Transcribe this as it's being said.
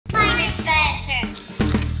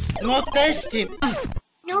Not tasty.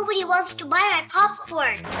 Nobody wants to buy my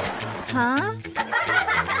popcorn. Huh?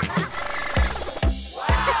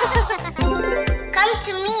 Come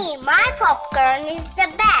to me. My popcorn is the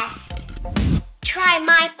best. Try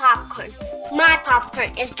my popcorn. My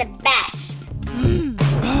popcorn is the best.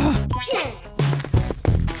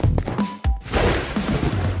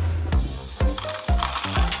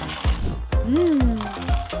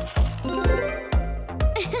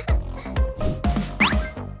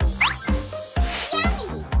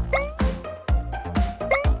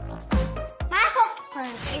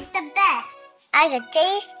 I got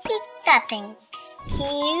tasty toppings.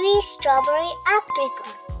 Kiwi, strawberry,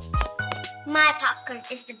 apricot. My popcorn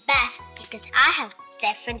is the best because I have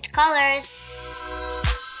different colors.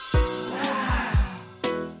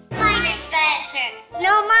 Mine is better.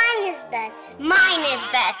 No, mine is better. Mine is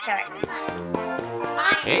better.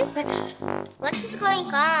 Mine is better. What is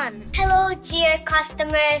going on? Hello, dear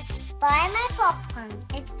customers. Buy my popcorn.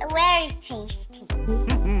 It's very tasty.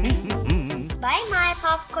 Buy my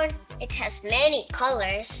popcorn. It has many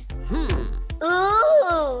colors.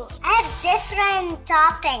 Ooh! I have different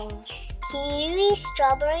toppings. Kiwi,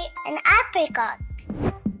 strawberry, and apricot.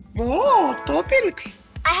 Oh, toppings.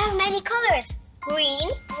 I have many colors. Green,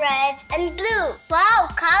 red, and blue. Wow,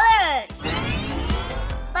 colors!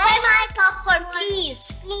 Buy my popcorn,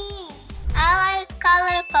 please. Please. I like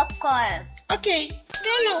color popcorn. Okay.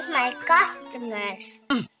 Stealing my customers.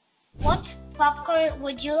 What popcorn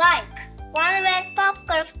would you like? One red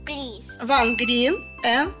popcorn, please. One green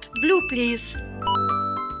and blue, please.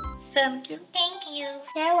 Thank you. Thank you.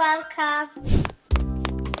 You're welcome.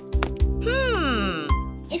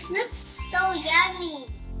 It looks so yummy.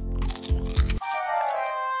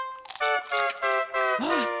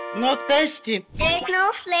 Not tasty. There's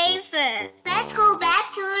no flavor. Let's go back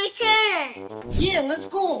to return it. Yeah, let's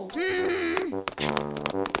go.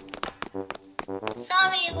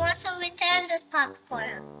 Sorry, I want to return this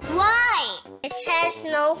popcorn. Why? It has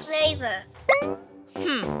no flavor.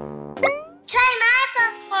 Try my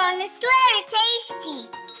popcorn. It's very tasty.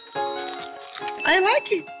 I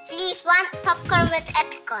like it. Please, one popcorn with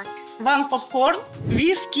apricot. One popcorn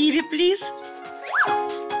with kiwi, please.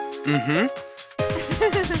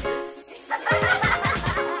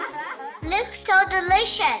 Looks so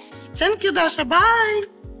delicious. Thank you, Dasha. Bye.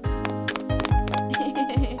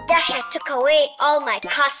 Dasha took away all my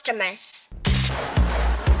customers.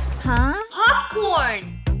 Huh?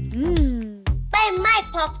 Popcorn! Buy my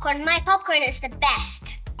popcorn. My popcorn is the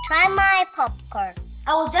best. Try my popcorn.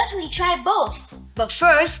 I will definitely try both. But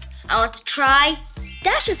first, I want to try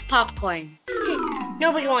Dasha's popcorn.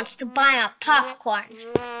 Nobody wants to buy my popcorn.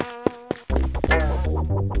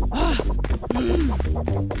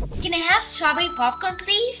 Can I have strawberry popcorn,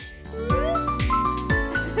 please?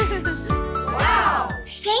 Wow!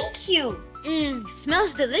 Thank you.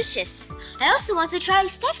 Smells delicious. I also want to try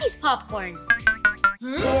Steffi's popcorn.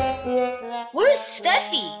 Where's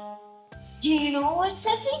Steffi? Do you know where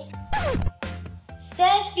Steffi?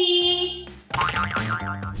 Steffi!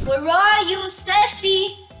 Where are you,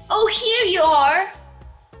 Steffi? Oh, here you are.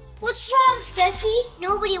 What's wrong, Steffi?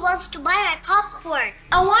 Nobody wants to buy my popcorn.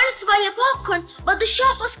 I wanted to buy your popcorn, but the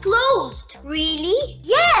shop was closed. Really?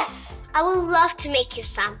 Yes! I would love to make you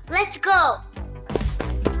some. Let's go.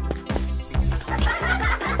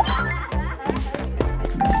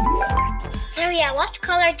 Maria, what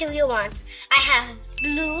color do you want? I have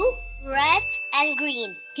blue, red, and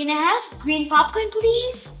green. Can I have green popcorn,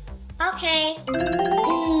 please? Okay.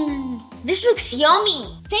 This looks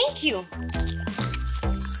yummy. Thank you.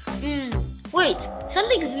 Wait,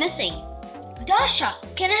 something's missing. Dasha,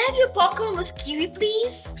 can I have your popcorn with kiwi,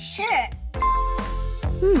 please? Sure.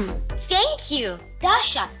 Thank you.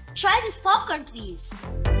 Dasha, try this popcorn, please.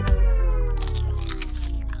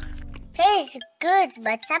 Tastes good,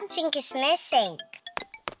 but something is missing.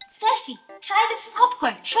 Steffi, try this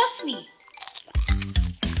popcorn. Trust me.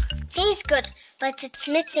 Tastes good, but it's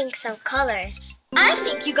missing some colors. I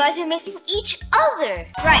think you guys are missing each other.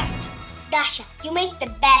 Right. Dasha, you make the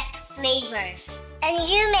best flavors. And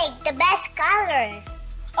you make the best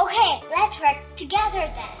colors. Okay, let's work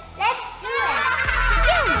together then. Let's do it.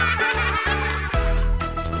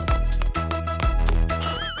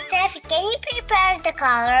 Steffi, can you prepare the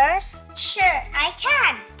colors? Sure, I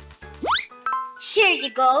can. Here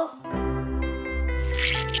you go.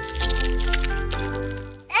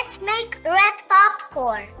 Let's make red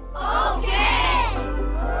popcorn. Okay.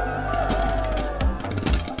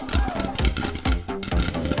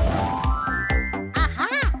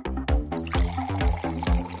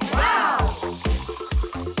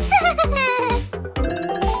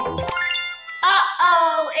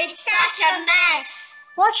 Uh-oh, it's such a mess.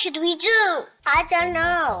 What should we do? I don't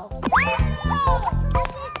know. One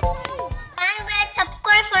red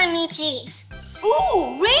popcorn for me, please.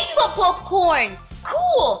 Ooh, rainbow popcorn.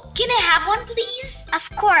 Cool. Can I have one, please? Of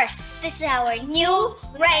course. This is our new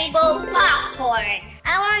rainbow popcorn.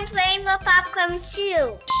 I want rainbow popcorn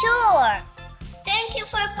too. Sure. Thank you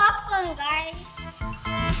for popcorn, guys.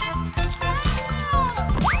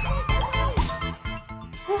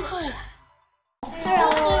 Hello.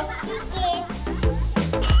 Hello.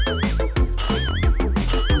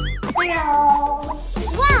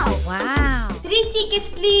 Wow. Wow. 3 tickets,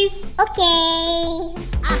 please. Okay.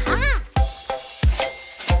 Aha.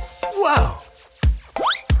 Wow!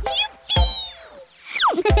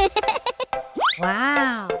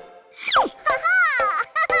 Wow.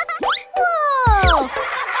 Whoa.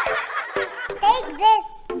 Take this.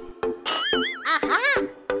 Aha.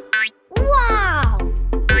 Wow.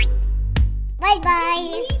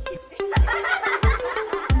 Bye-bye.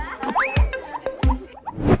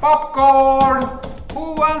 Popcorn! Who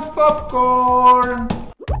wants popcorn?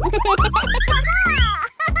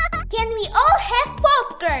 Can we all have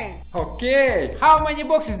popcorn? Okay, how many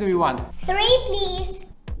boxes do you want? 3, please.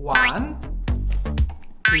 1,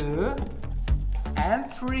 2,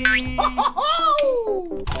 and 3.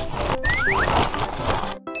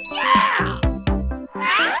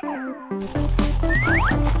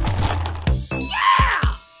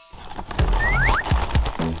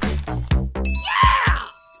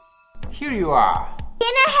 Here you are.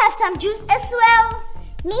 Can I have some juice as well?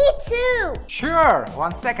 Me too. Sure,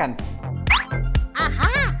 1 second.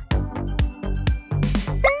 Aha.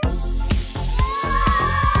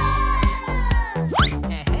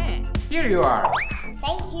 Here you are.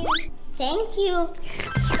 Thank you. Thank you.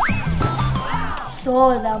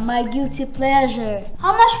 Soda, my guilty pleasure.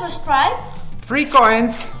 How much for Sprite? 3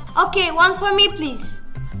 coins. Okay, one for me, please.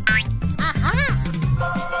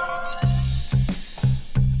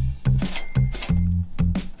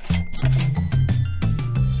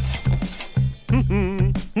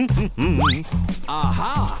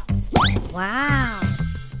 Aha! Wow.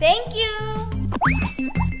 Thank you.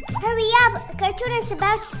 Hurry up. The cartoon is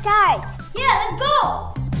about to start. Yeah, let's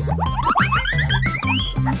go.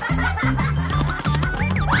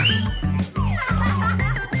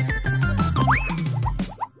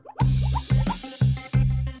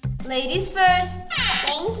 Ladies first.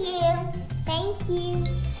 Thank you. Thank you.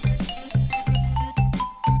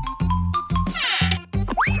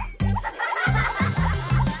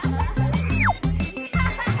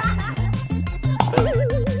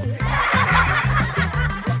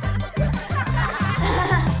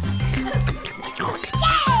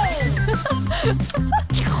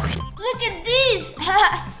 Look at this.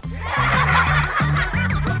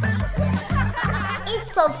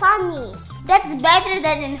 It's so funny. That's better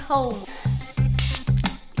than in home.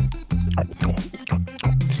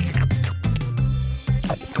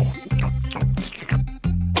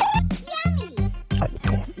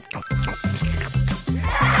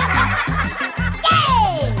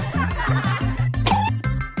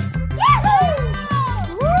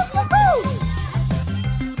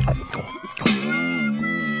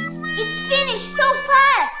 It's finished so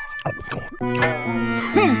fast.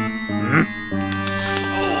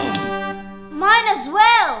 Mine as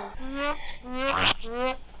well.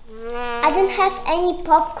 I don't have any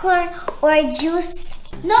popcorn or juice.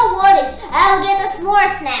 No worries, I'll get us more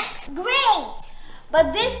snacks. Great!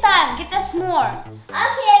 But this time, get us more.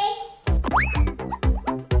 Okay.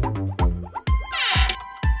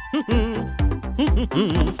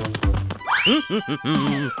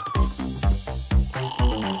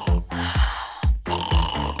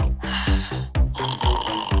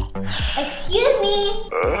 Excuse me.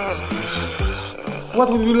 What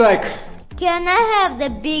would you like? Can I have the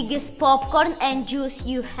biggest popcorn and juice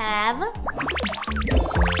you have?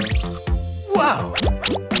 Wow!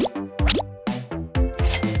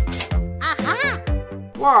 Aha!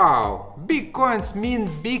 Wow, big coins mean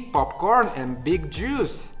big popcorn and big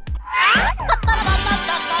juice.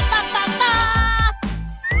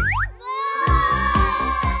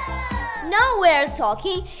 Now we're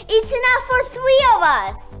talking. It's enough for 3 of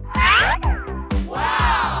us.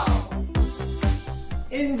 Wow!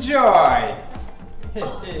 Enjoy!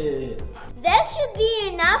 That should be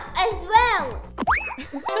enough as well.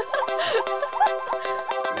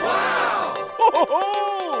 Wow!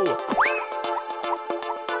 Ho-ho-ho!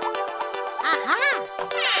 Aha!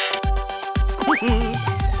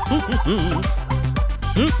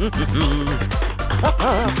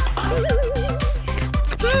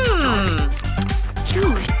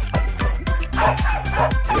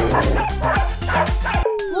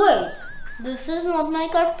 Wait, this is not my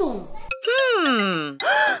cartoon. I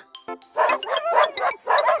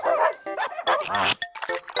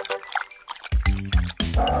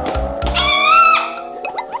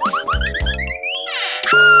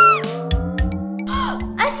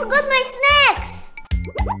forgot my snacks!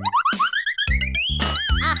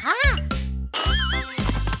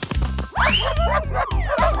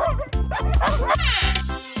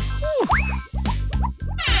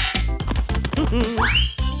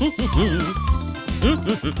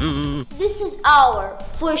 This is our,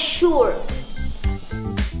 for sure.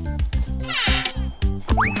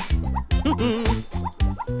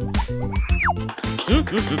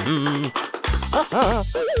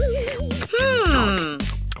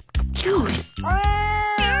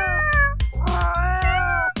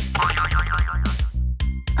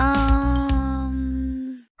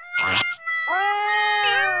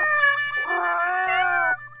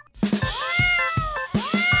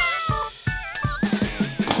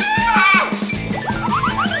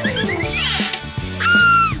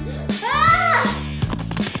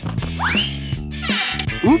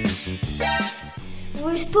 Oops!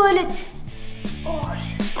 Where's toilet?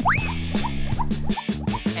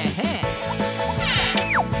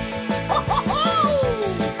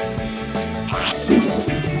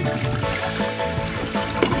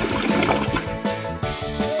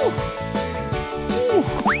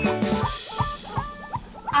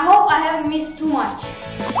 I hope I haven't missed too much.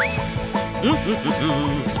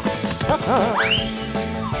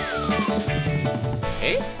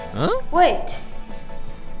 Eh? Huh? Wait,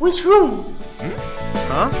 which room?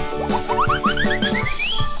 Huh?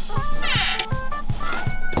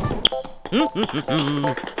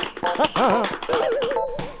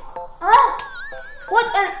 Huh? What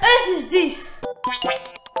on earth is this?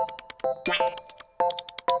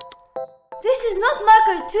 This is not my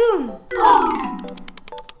cartoon.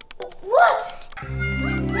 What?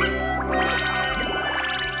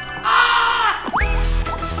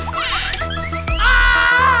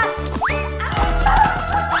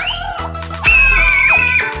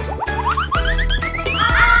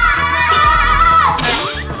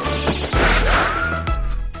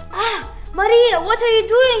 Maria, what are you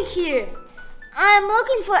doing here? I'm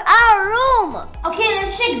looking for our room. Okay,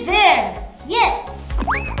 let's check there. Yes.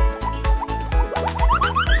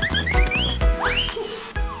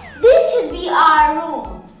 This should be our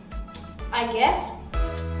room, I guess.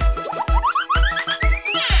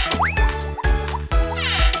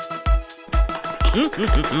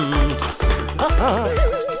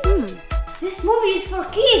 This movie is for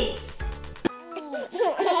kids.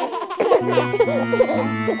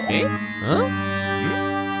 Eh? Huh?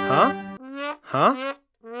 Huh? Huh?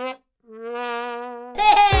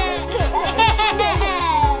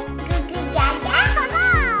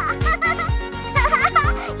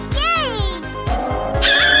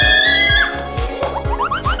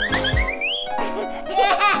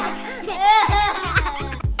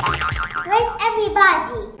 Where's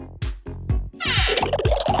everybody?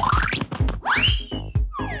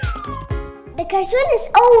 The cartoon is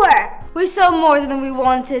over. We saw more than we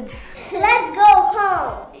wanted. Let's go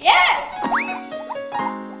home. Yes!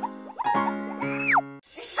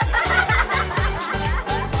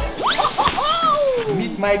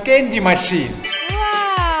 Meet my candy machine.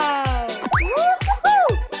 Wow!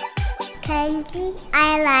 Woohoo! Candy,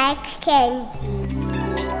 I like candy.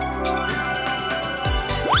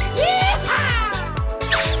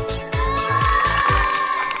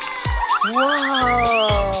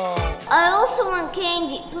 Wow! I also want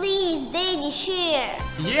candy. Please, Daddy, share.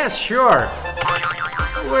 Yes, sure.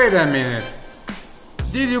 Wait a minute.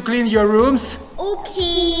 Did you clean your rooms?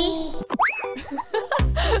 Oopsie.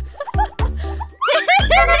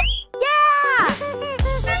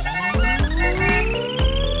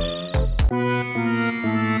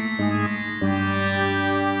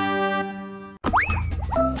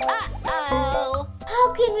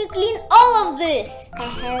 How can we clean all of this? I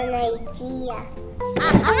have an idea.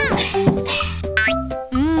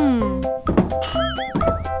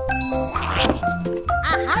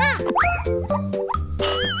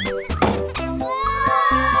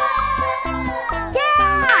 Yeah!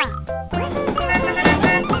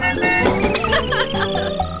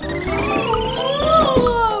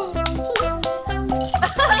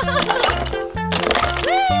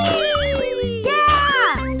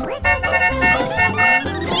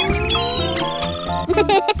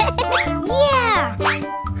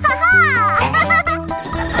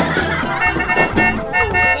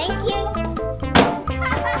 Thank you.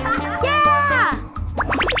 Yeah!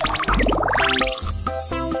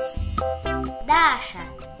 Dasha,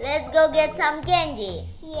 let's go get some candy.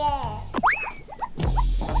 Yeah.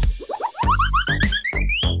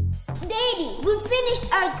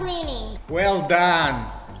 are cleaning. Well done.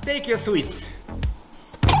 Take your sweets.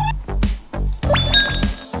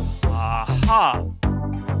 Aha!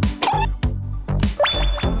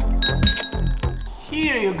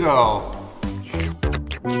 Here you go.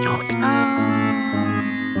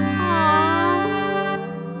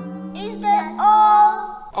 Is that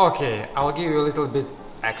all? Okay, I'll give you a little bit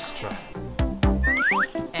extra.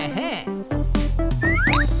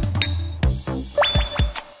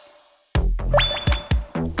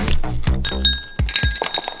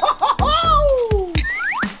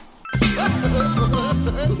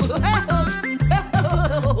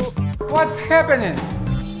 What's happening?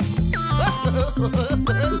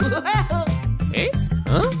 Eh?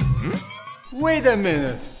 Huh? Wait a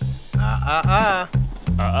minute.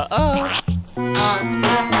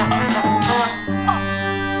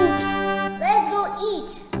 Oops. Let's go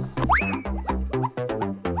eat.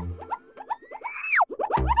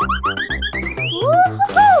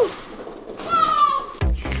 Woohoo!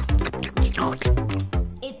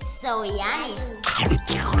 It's so yummy.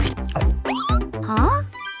 Huh?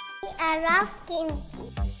 I love candy.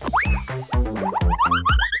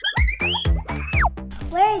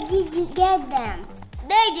 Where did you get them?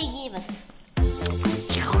 Daddy gave us.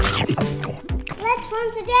 Let's run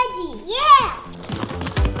to Daddy. Yeah!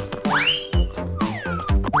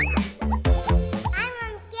 I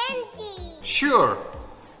want candy. Sure.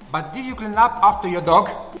 But did you clean up after your dog?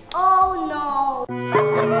 Oh no.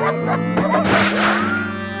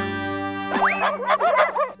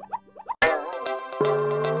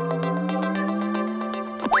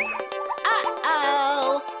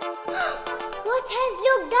 What has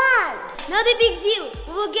Luke done? Not a big deal.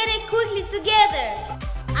 We will get it quickly together.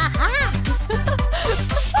 Aha!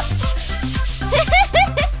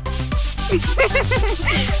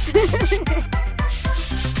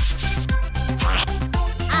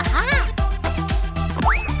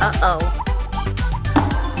 Uh-oh.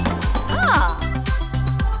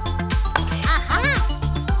 Aha!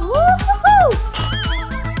 Woohoo!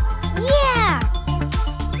 Yeah!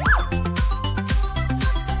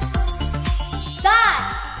 Dad!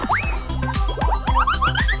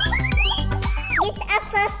 It's a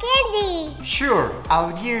for candy. Sure,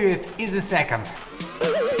 I'll give you it in a second.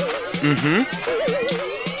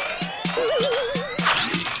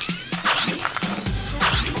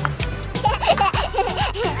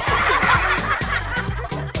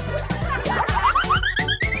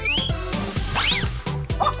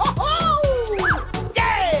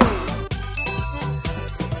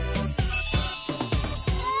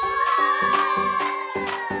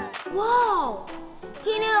 Wow!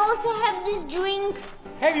 Can I also have this drink?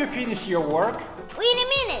 Have you finished your work? Wait a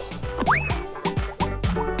minute.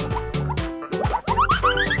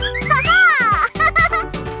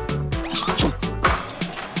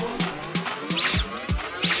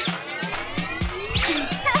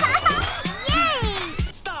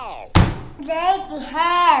 Daddy,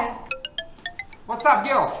 help! What's up,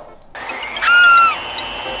 girls?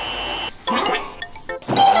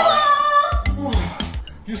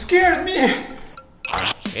 You scared me!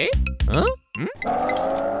 Eh? Huh?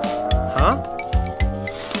 Huh?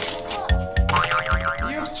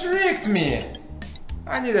 You've tricked me!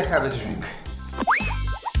 I need to have a drink.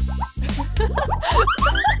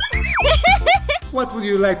 What would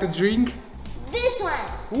you like to drink? This one.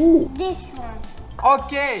 Ooh. This one.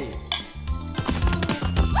 Okay.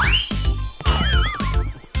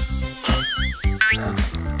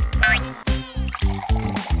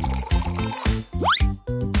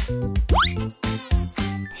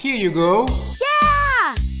 Here you go.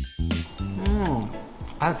 Yeah!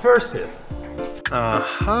 I'm thirsty.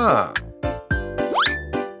 Aha!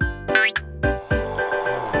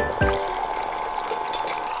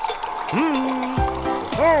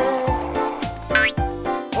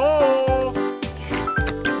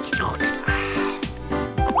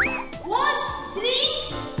 What?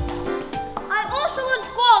 Drinks? I also want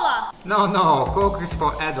cola. No, Coke is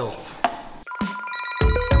for adults.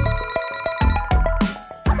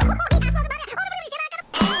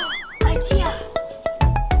 Idea.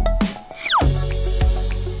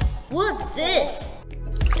 What's this?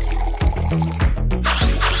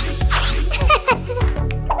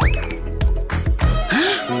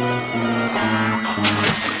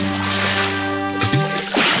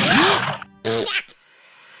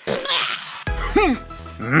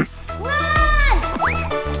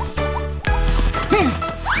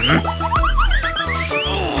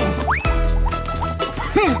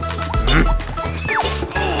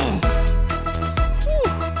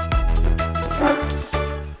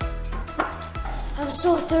 I'm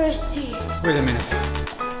so thirsty. Wait a minute.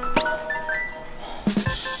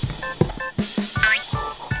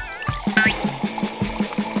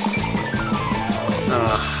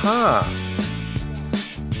 Aha.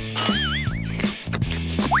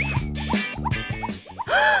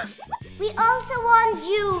 We also want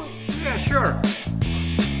juice. Yeah, sure.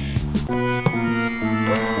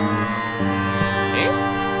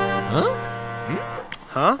 Huh?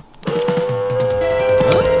 Huh?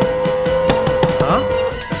 Huh?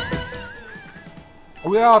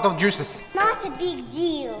 We're out of juices. Not a big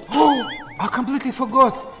deal. Oh, I completely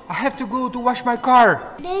forgot. I have to go to wash my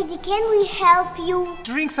car. Daddy, can we help you?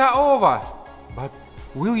 Drinks are over. But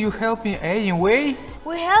will you help me anyway?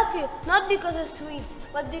 We help you not because of sweets,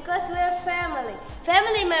 but because we're family.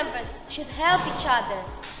 Family members should help each other.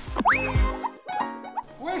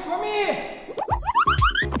 Wait for me!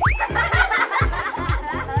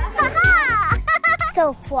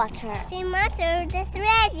 Soap water. The mustard is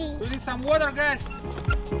ready. We need some water, guys.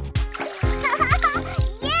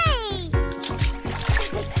 Yay!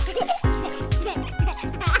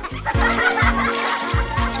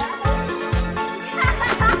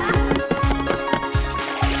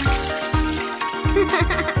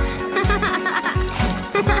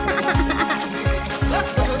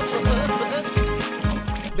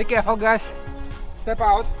 Be careful, guys. Step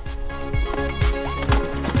out.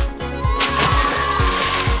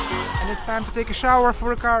 And it's time to take a shower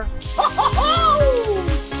for a car.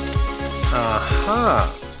 Aha.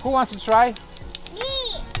 Who wants to try?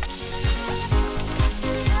 Me.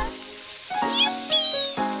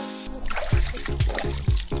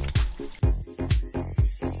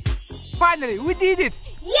 Finally, we did it!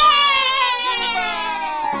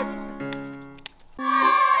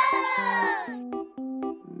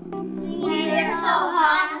 We're so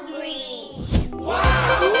hungry.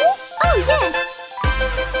 Oh, yes!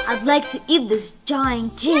 I'd like to eat this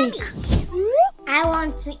giant cake. I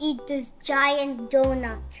want to eat this giant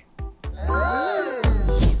donut.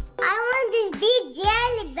 I want this big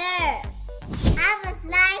jelly bear. I would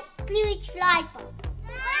like huge lollipop.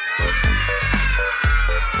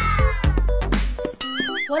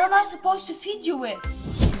 What am I supposed to feed you with?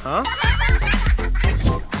 Huh?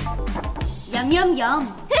 Yum, yum,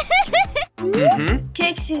 yum.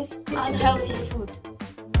 Cakes is unhealthy food.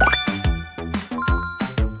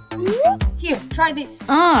 Here, try this.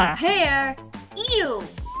 Hair. Ew!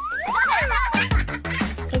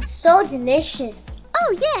 It's so delicious.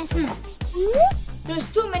 Oh, yes. There's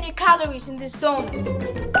too many calories in this donut.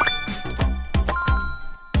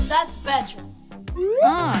 That's better.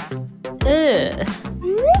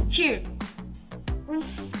 Here.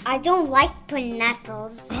 I don't like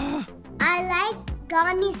pineapples. I like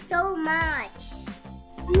gummy so much.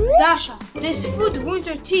 Dasha, this food ruins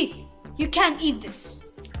your teeth. You can't eat this.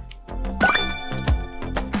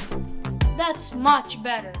 That's much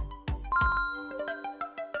better.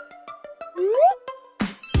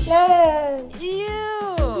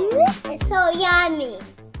 Ew! It's so yummy.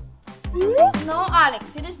 No,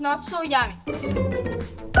 Alex, it is not so yummy.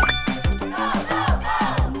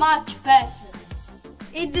 Much better.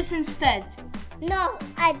 Eat this instead. No,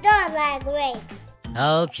 I don't like grapes.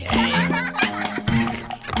 Okay.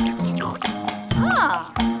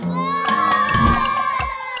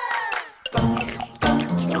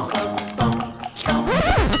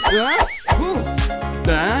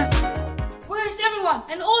 Where's everyone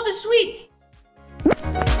and all the sweets?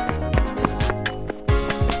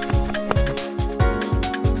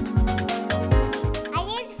 I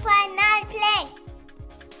need to find another place.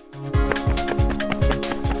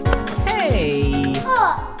 Hey!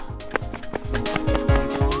 Oh,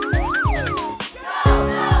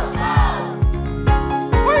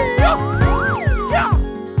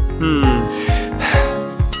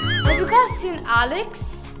 Have you guys seen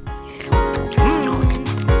Alex?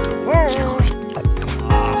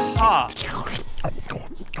 Aha.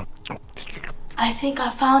 I think I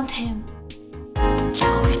found him.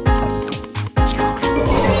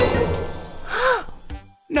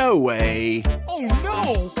 No way! Oh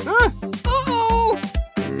no! Uh-oh!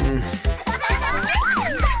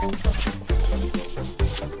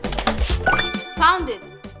 Found it.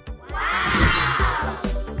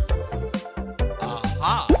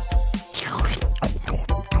 Aha!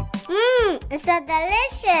 it's so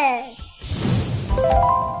delicious.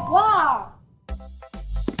 Wow!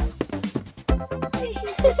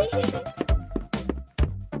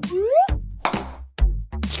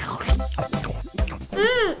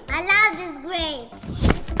 I love these grapes.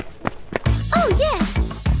 Oh, yes.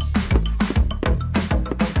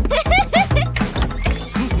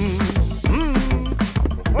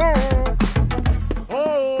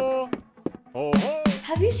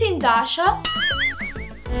 Have you seen Dasha?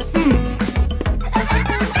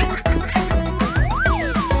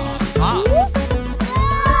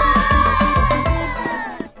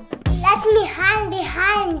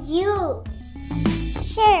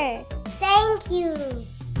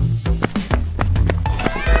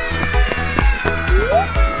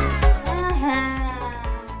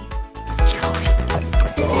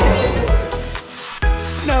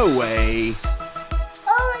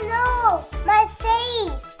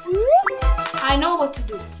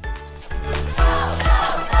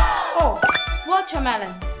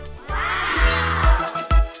 watermelon.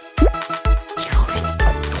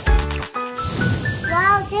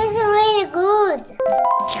 Wow, this is really good.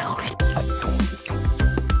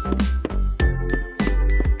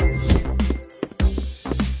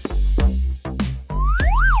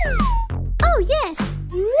 Oh, yes.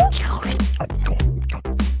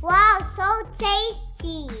 Wow, so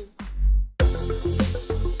tasty.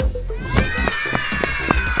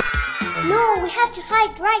 No, we have to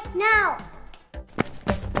hide right now.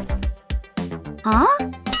 Huh?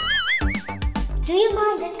 Do you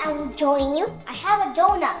mind that I will join you? I have a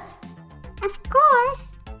donut. Of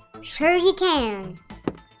course. Sure you can.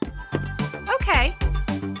 Okay.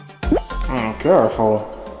 Careful.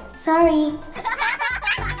 Sorry.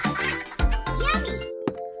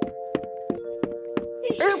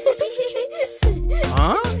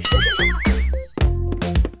 Huh?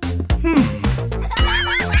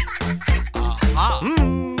 Aha.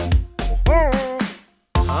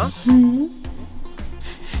 Huh?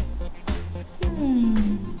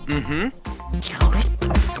 Mm-hmm.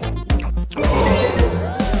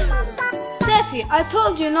 Steffi, I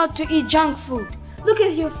told you not to eat junk food. Look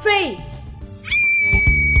at your face.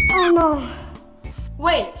 Oh no.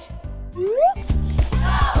 Wait.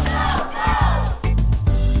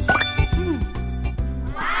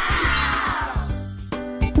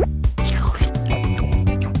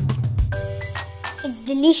 It's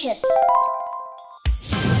delicious.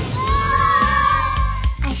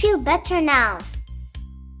 I feel better now.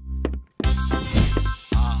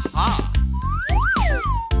 Aha.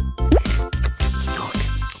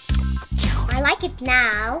 I like it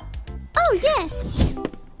now. Oh, yes.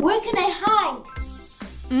 Where can I hide?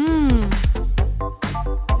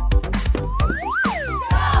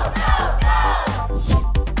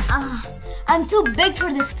 I'm too big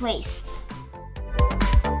for this place.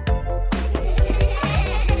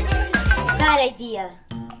 Bad idea.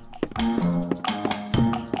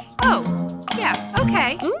 Oh, yeah,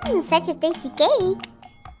 okay. Such a tasty cake.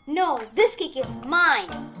 No, this cake is mine.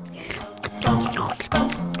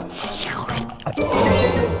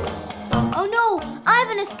 Oh no,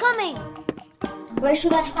 Ivan is coming. Where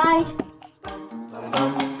should I hide?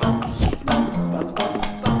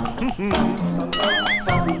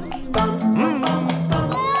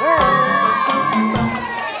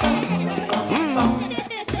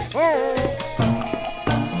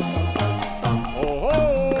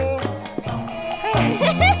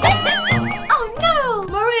 Oh no!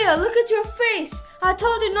 Maria, look at your face. I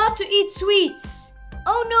told you not to eat sweets.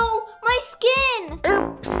 Oh no, my skin!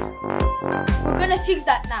 Oops. We're gonna fix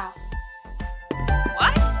that now.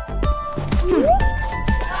 What?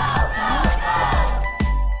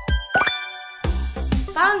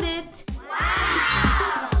 Found it.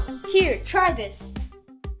 Wow. Here, try this.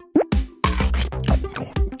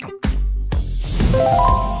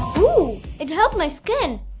 Ooh, it helped my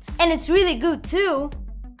skin. And it's really good too.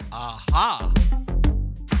 Aha.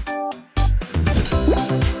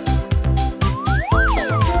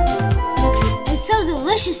 It's so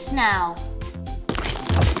delicious now.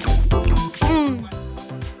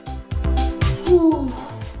 Ooh.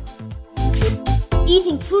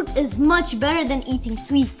 Eating fruit is much better than eating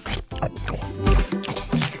sweets.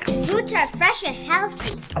 Fruits are fresh and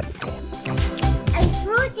healthy. And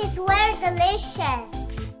fruit is very delicious.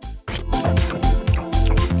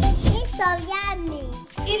 It's so yummy.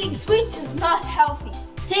 Eating sweets is not healthy.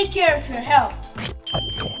 Take care of your health.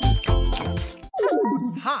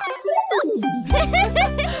 Ha.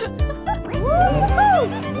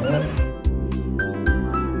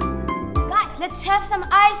 Guys, let's have some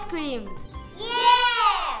ice cream. Yes!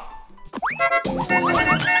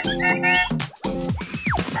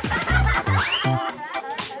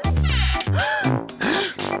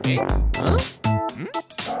 Huh?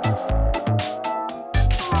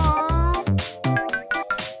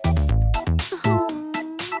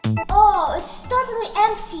 Oh, it's totally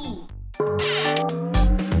empty.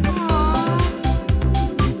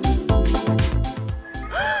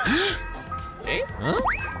 Huh?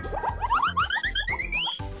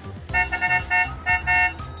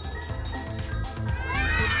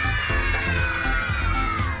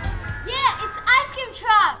 Yeah, it's ice cream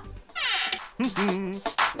truck.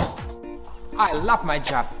 I love my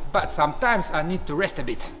job, but sometimes I need to rest a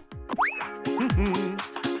bit.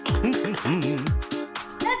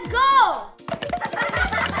 Let's go.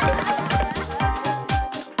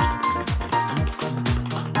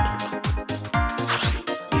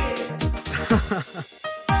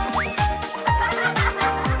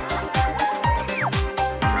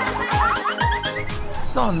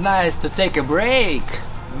 So nice to take a break.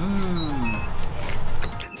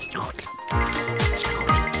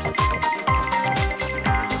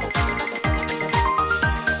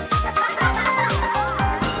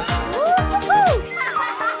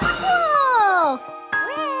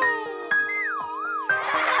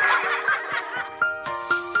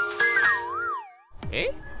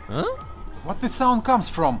 Huh? What the sound comes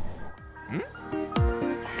from?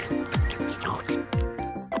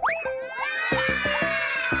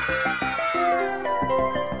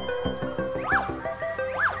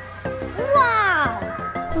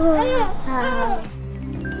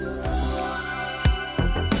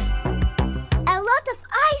 A lot of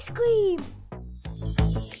ice cream.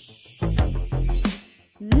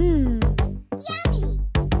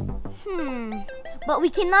 Yummy. But we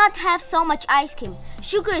cannot have so much ice cream.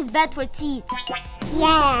 Sugar is bad for teeth.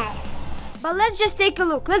 Yeah. But let's just take a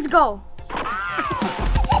look. Let's go.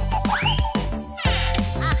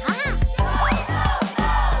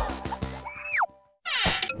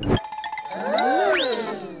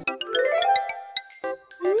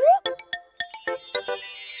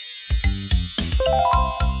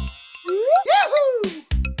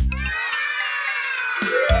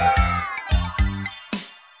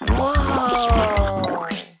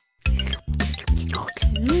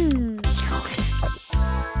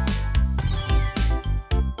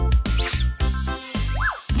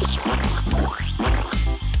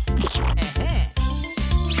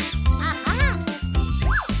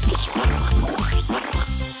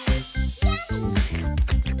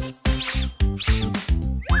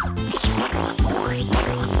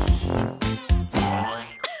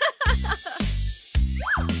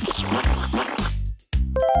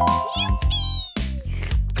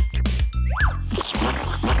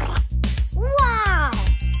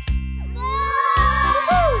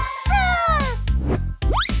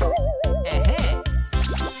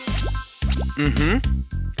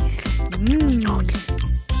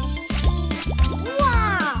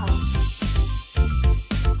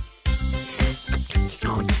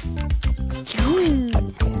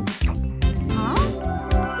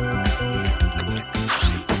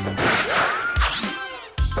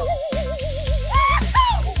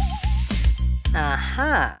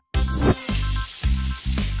 Aha.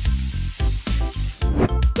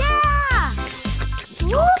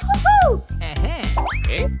 Woohoo!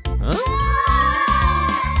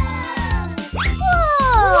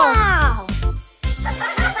 Wow!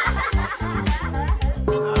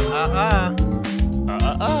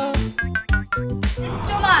 It's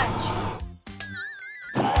too much.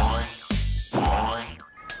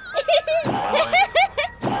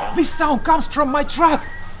 This sound comes from my truck.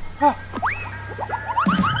 Ah.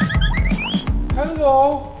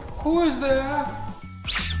 Hello, who is there?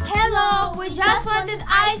 Hello, we just wanted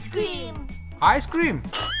ice cream. Ice cream?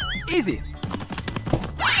 Easy.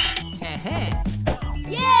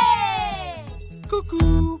 Yay!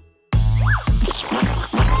 Cuckoo.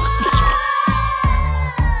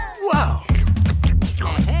 Wow.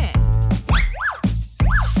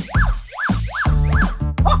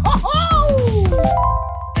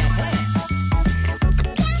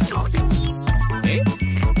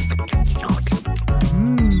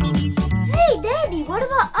 Hey, Daddy, what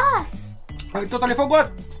about us? I totally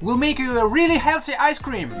forgot. We'll make you a really healthy ice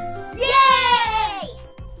cream. Yay!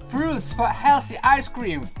 Fruits for healthy ice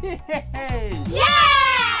cream. Hey.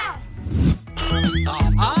 Yeah!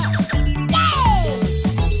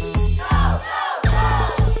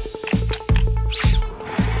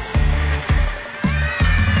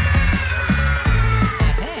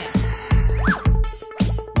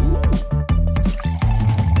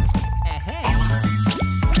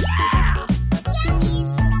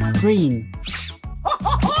 Green.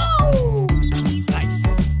 Nice.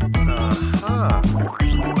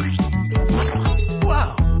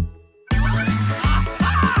 Wow.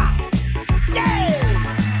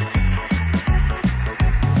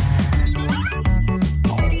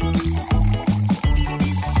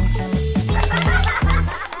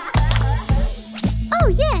 Oh,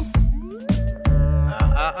 yes!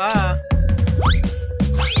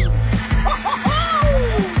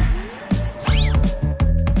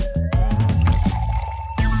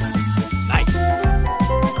 Nice.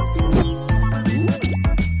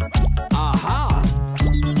 Aha.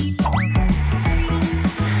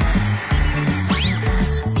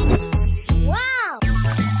 Wow!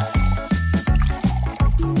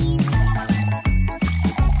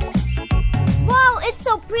 Wow, it's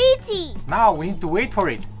so pretty! Now we need to wait for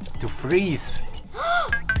it to freeze.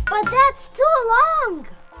 But that's too long!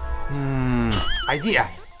 Idea.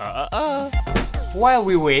 While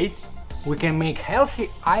we wait, we can make healthy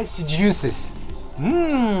icy juices.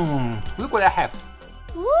 Look what I have.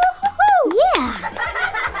 Woohoo! Yeah!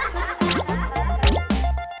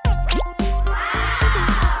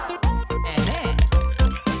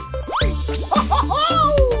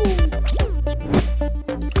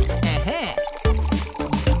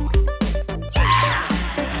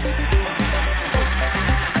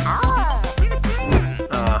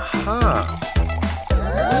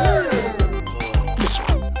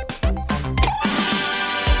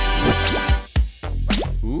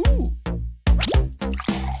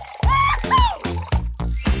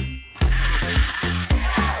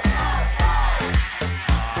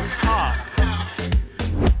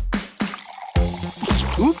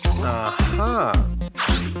 Aha.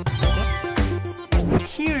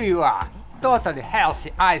 Here you are, totally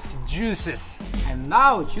healthy icy juices. And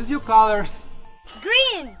now choose your colors.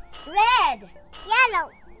 Green. Red. Yellow.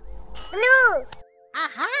 Blue.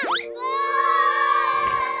 Aha!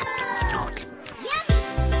 Yummy!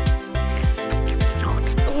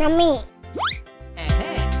 Yummy!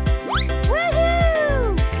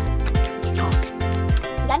 Woohoo!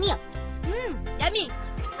 Yummy! Yummy.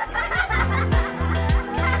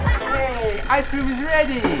 Hey, ice cream is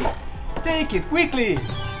ready. Take it quickly.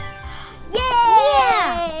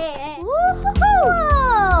 Yeah! Woohoo!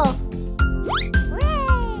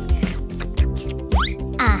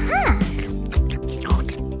 Aha!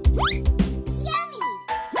 Yummy!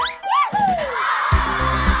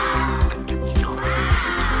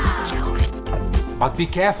 But be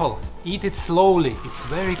careful, eat it slowly, it's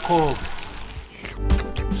very cold.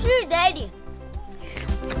 Sure, Daddy.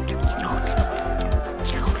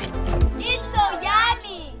 It's so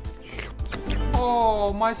yummy.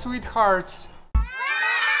 Oh, my sweethearts.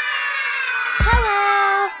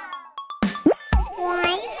 Hello! 1,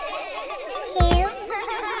 2,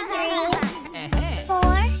 3, 4,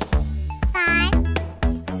 5,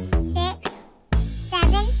 6,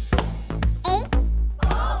 7, 8,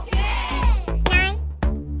 9,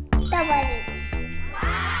 double.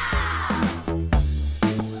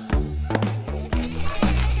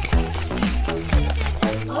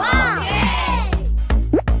 Wow!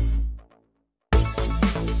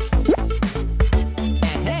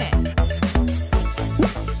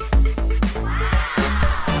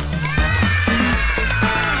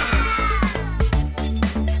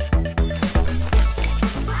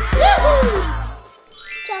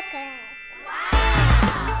 Chocolate.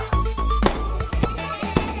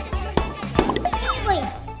 Wait.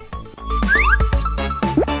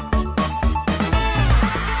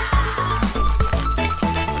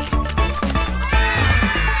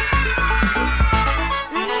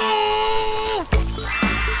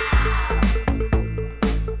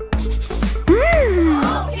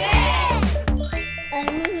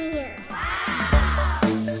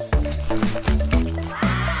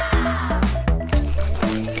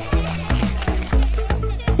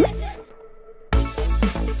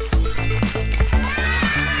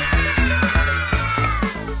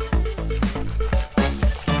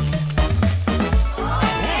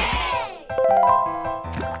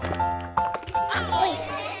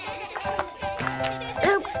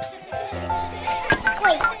 Oops.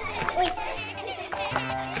 Wait.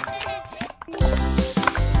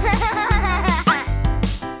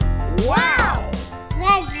 Wow.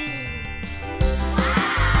 Ready.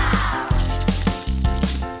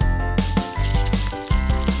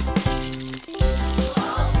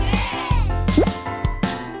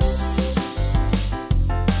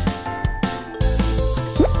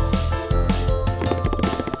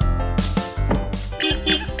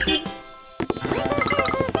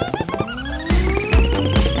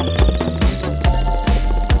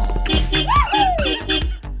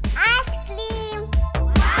 Ice cream.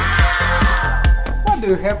 What do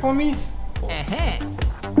you have for me?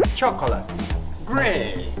 Chocolate.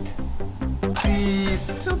 Great. Tea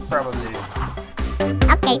too, probably.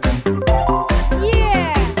 Okay.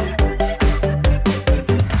 Yeah.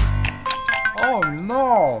 Oh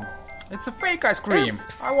no! It's a fake ice cream.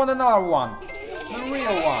 I want another one. The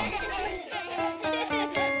real one.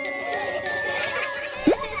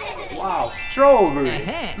 Wow, strawberry.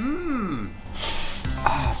 Mmm.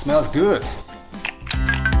 Ah, smells good.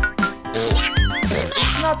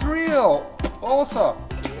 It's not real. Also,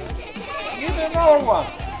 give me another one.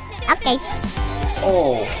 Okay.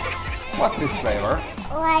 Oh, what's this flavor?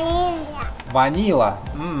 Vanilla. Vanilla.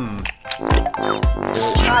 Mmm.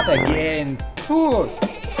 Not again. Food.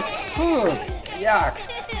 Yuck.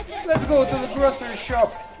 Let's go to the grocery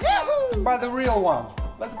shop to buy the real one.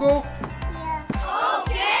 Let's go.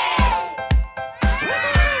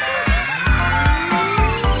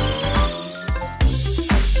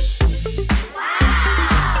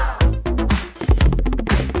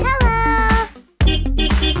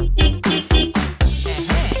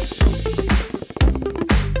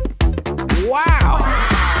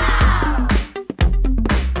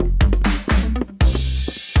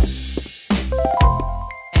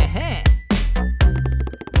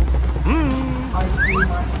 Ice cream.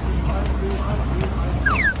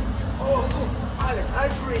 Oh, look, Alex,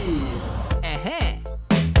 ice cream.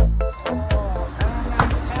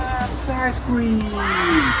 It's ice cream.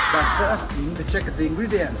 But first, we need to check the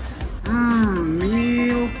ingredients.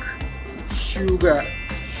 Milk, sugar.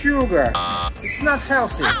 It's not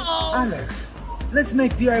healthy. Alex, let's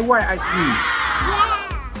make DIY ice cream.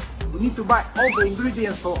 Yeah. We We need to buy all the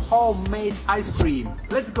ingredients for homemade ice cream.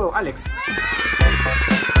 Let's go, Alex.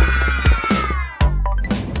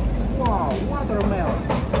 Wow, watermelon.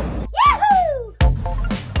 Yahoo!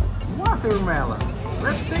 Watermelon.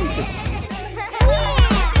 Let's take it.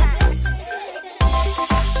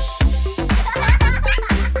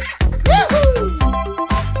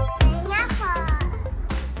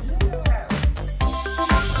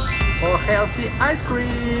 For healthy ice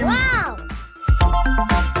cream. Wow!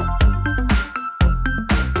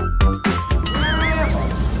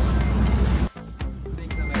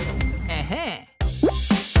 Take some apples.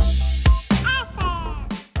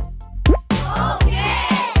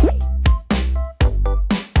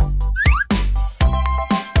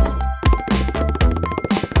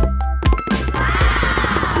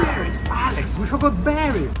 Berries, Alex, we forgot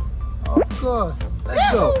berries. Of course.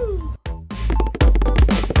 Let's go.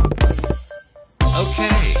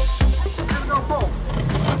 Okay. Let's go home.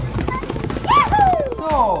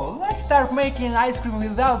 So, let's start making ice cream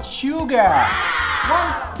without sugar.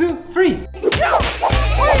 1, 2, 3.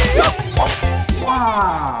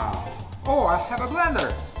 Wow. Oh, I have a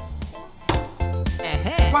blender.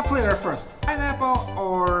 What flavor first? Pineapple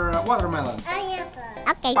or watermelon? Pineapple.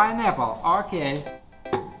 Okay. Pineapple, okay.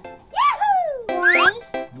 Yahoo! 1,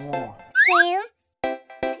 More. 2,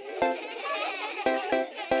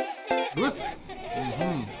 Good.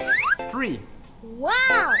 3,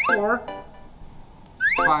 wow! 4,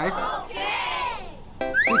 5,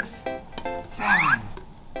 6, 7,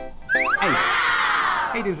 8.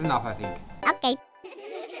 8 is enough, I think. Okay.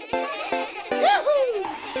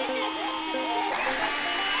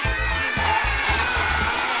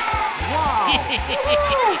 Wow!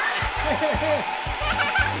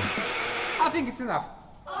 I think it's enough.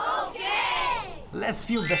 Okay. Let's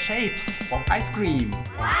feel the shapes of ice cream.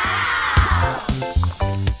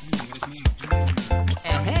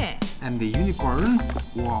 And the unicorn.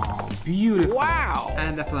 Wow, beautiful. Wow.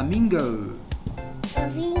 And the flamingo.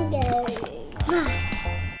 Flamingo.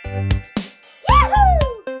 Yahoo!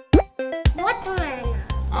 Watermelon.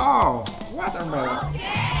 Oh, watermelon.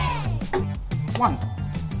 1,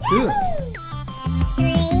 2.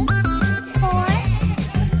 3, 4,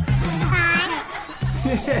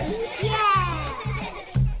 5. Yeah!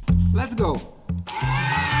 Let's go.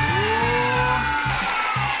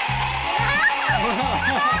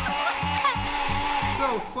 So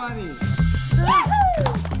funny.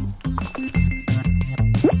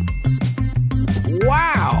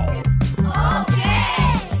 Wow.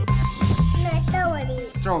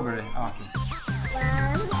 Strawberry, okay.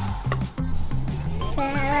 1,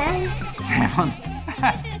 7, 7.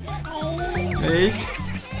 8.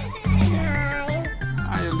 9,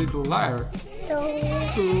 Are you a little liar? 2,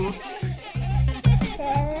 2.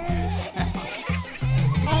 7,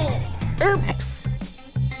 8. Oops.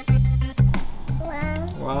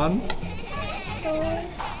 1, 1. 2,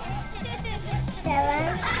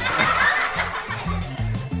 7.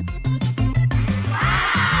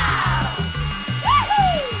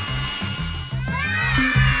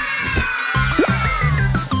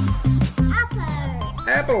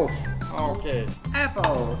 Apples. Okay.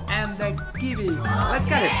 Apple and the kiwi. Let's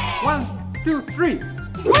cut it. 1, 2, 3.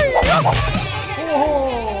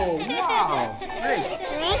 Oh, wow. Great.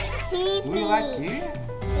 Do you like kiwi?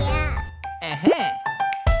 Yeah.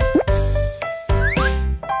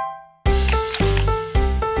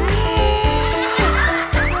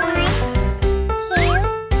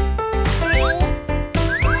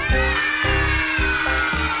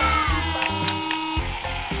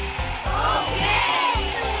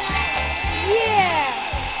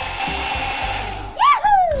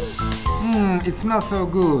 It smells so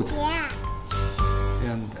good. Yeah.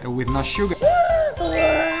 And with no sugar.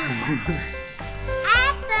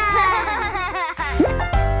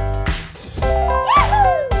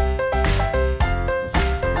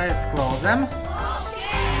 Let's close them.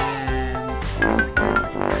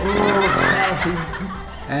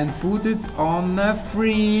 And put it on the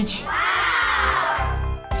fridge.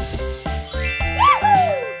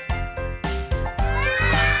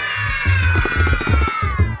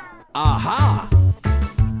 Aha.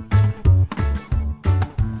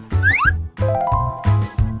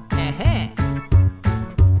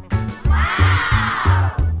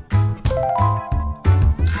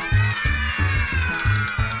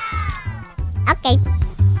 Okay.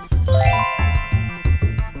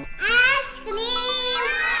 Ice cream.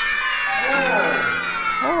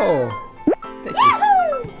 Oh, take it.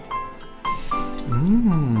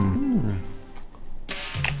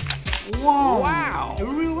 Wow. A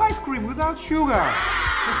real ice cream without sugar.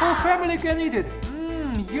 The whole family can eat it.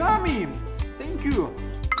 Yummy. Thank you.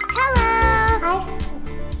 Hello. Ice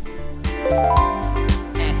cream.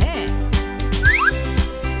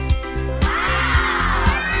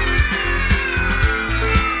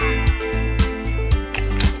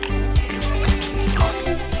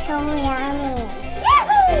 So yummy.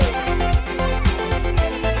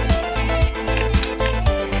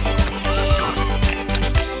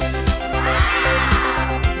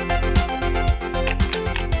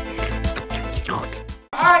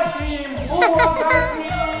 Ice cream! Who wants ice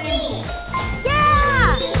cream?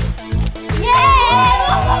 Yeah! Yay!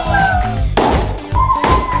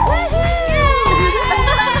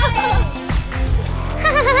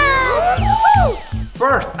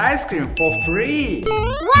 First ice cream for free.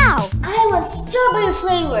 Wow! I want strawberry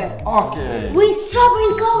flavor Okay. with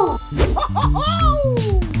strawberry cone.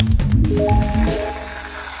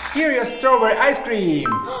 Here your strawberry ice cream.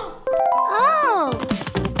 Oh!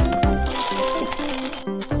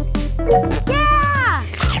 Yeah!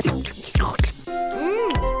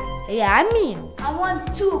 Yummy. I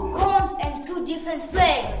want 2 cones and 2 different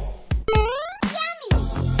flavors.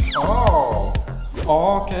 Oh.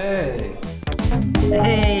 Okay.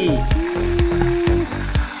 Hey.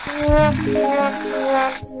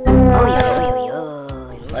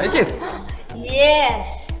 Like it?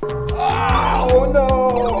 Yes. Oh no!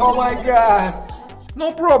 Oh my god!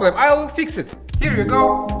 No problem, I will fix it. Here you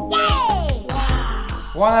go. Yay!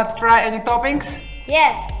 Wanna try any toppings?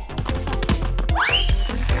 Yes.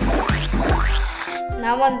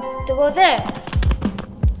 Now I want to go there.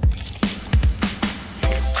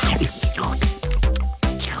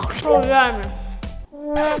 So yummy.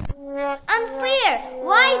 Unfair!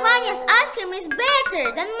 Why Vanya's ice cream is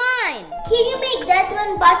better than mine? Can you make that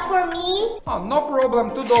one back for me? Oh, no problem,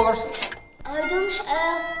 $2. I don't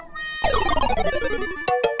have...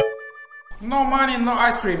 No money, no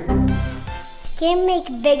ice cream. Can you make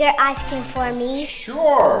bigger ice cream for me?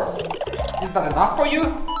 Sure. Is that enough for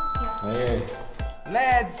you? Hey.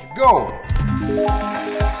 Let's go.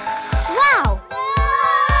 Wow!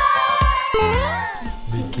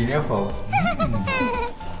 Be careful.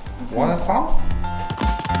 Want some?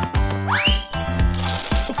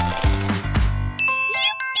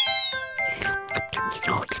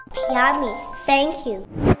 Yummy, thank you.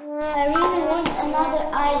 I really want another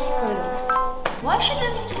ice cream. Why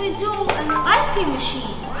shouldn't we do an ice cream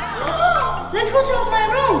machine? Let's go to my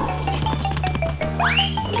room.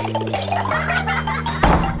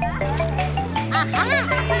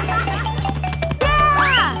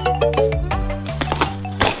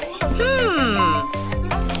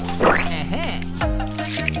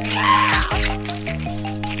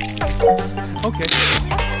 Okay.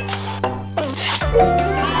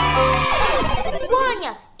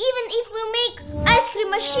 Vanya, even if we make ice cream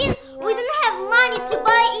machine, we don't have money to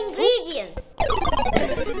buy ingredients.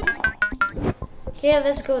 Okay,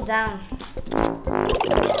 let's go down.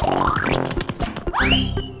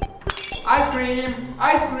 Ice cream!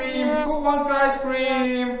 Ice cream! Who wants ice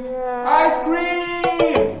cream? Ice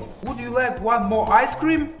cream! Would you like one more ice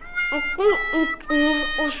cream?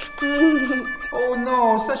 Oh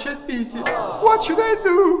no, such a pity. What should I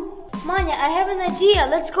do? Manya, I have an idea.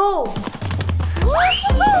 Let's go.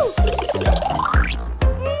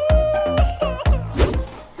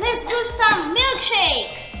 Let's do some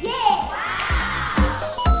milkshakes. Yeah!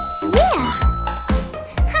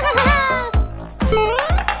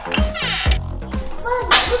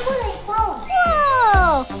 Vanya, look what I found.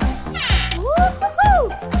 Whoa! Woo-hoo-hoo!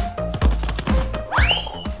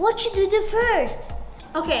 What should we do first?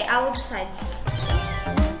 Okay, I will decide.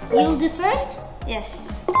 You'll do first?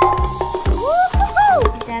 Yes.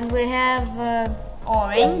 Woo-hoo-hoo! Then we have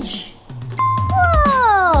orange.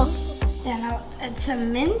 Whoa! Then I'll add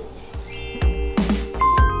some mint.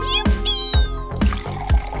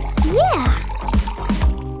 Yeah!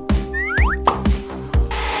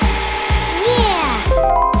 Yeah!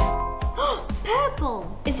 Purple!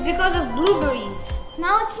 It's because of blueberries.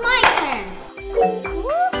 Now it's my turn.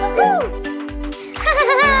 Woo-hoo-hoo!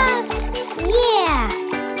 Yeah!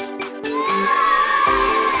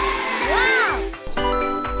 Wow!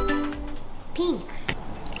 Pink.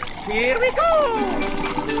 Here we go!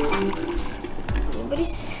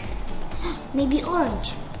 Blueberries. Maybe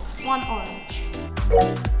orange. One orange.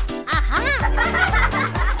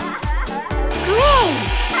 Great!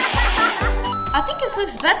 I think it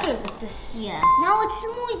looks better with this. Yeah. Now it's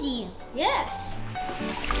smoothie. Yes.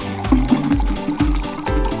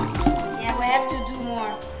 Yeah, we have to do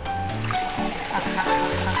more.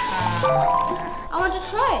 I want to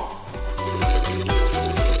try it.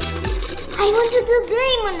 I want to do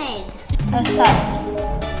lemonade. Let's start.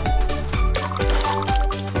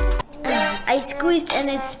 I squeezed and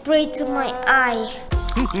it sprayed to my eye.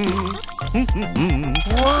 Wow!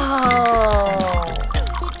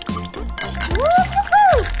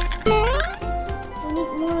 We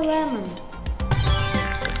need more lemon.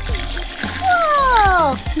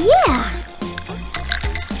 Whoa! Yeah!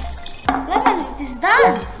 Lemon, it is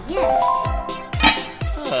done. Yes.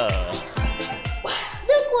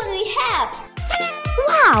 Look what we have!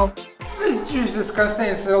 Wow! This juice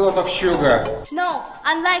contains a lot of sugar. No,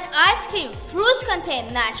 unlike ice cream, fruits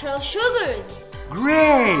contain natural sugars.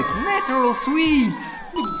 Great! Natural sweets!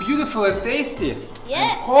 Beautiful and tasty.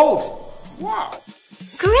 Yes. And cold. Wow!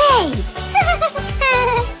 Great!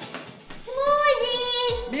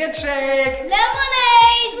 Smoothie! Milkshake!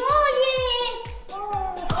 Lemonade! Smoothie!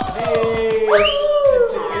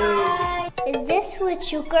 Is this with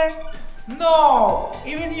sugar? No!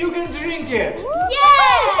 Even you can drink it!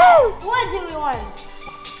 Yes! What do we want?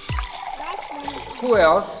 Who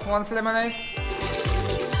else wants lemonade?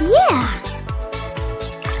 Yeah!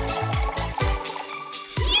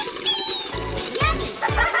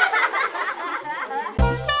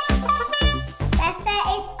 Cafe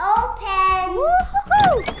is open!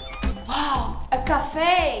 Wow, a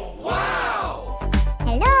cafe.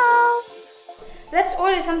 Hello! Let's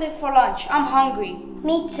order something for lunch. I'm hungry.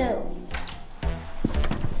 Me too.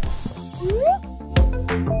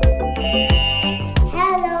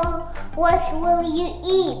 Hello, what will you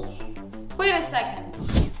eat? Wait a second.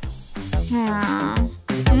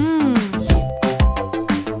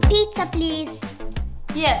 Pizza, please.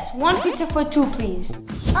 Yes, one pizza for two, please.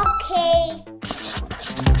 Okay.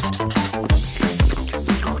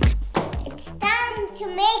 It's time to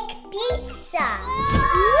make pizza.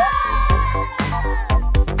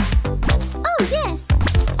 Oh, yes.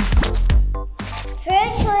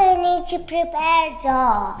 First, we need to prepare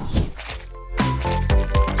dough.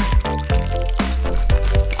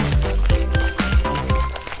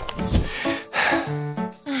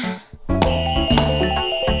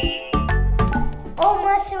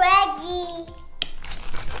 Almost ready.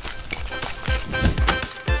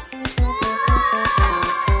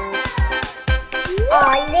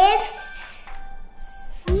 Olives.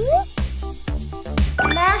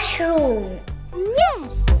 Mushroom.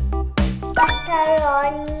 Yes.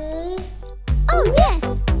 Pepperoni. Oh, yes.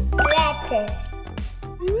 Lettuce.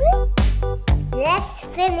 Let's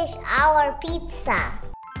finish our pizza.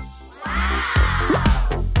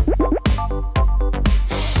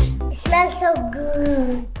 It smells so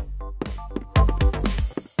good.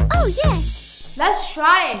 Oh, yes. Let's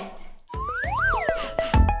try it.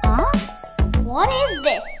 Huh? What is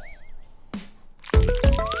this?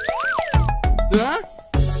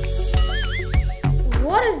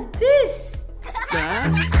 What is this?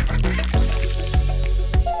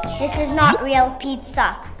 This is not real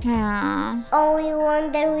pizza. Oh, you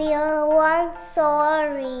want the real one?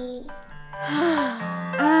 Sorry.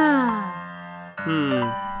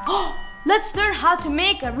 Let's learn how to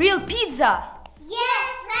make a real pizza.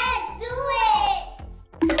 Yes, let's do it!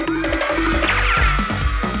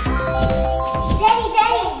 Daddy, do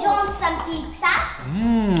you want some pizza?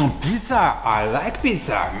 Pizza. I like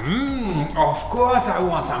pizza. Of course I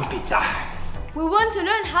want some pizza. We want to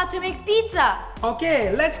learn how to make pizza.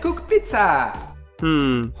 Okay, let's cook pizza.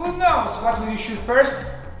 Who knows what we should first?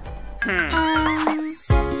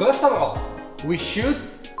 First of all, we should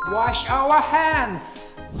wash our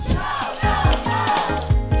hands.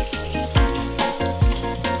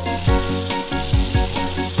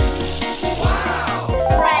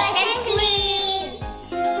 Fresh and clean!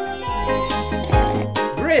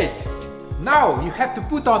 Great. Now you have to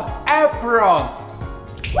put on aprons.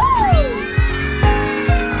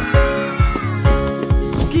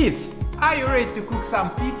 Kids, are you ready to cook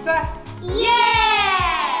some pizza?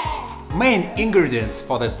 Yes! Main ingredients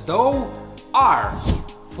for the dough are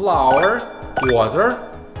flour, water,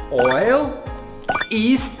 oil,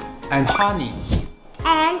 yeast, and honey.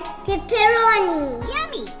 And pepperoni.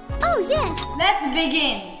 Yummy! Oh, yes! Let's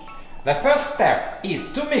begin. The first step is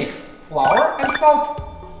to mix flour and salt.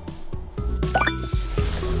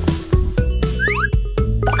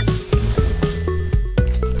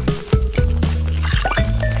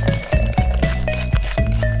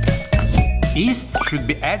 Yeast should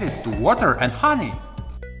be added to water and honey.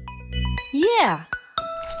 Yeah.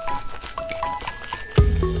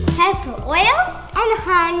 Time for oil and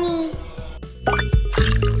honey.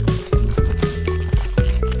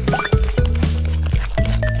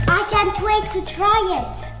 I can't wait to try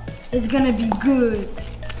it. It's gonna be good.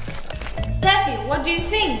 Steffi, what do you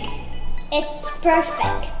think? It's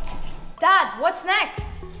perfect. Dad, what's next?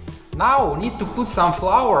 Now we need to put some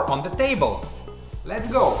flour on the table. Let's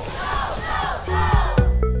go.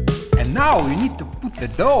 And now you need to put put the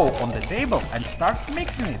dough on the table and start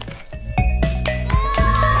mixing it.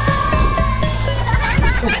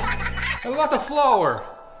 A lot of flour.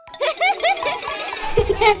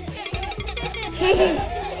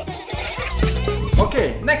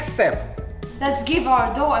 Okay, next step. Let's give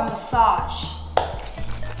our dough a massage.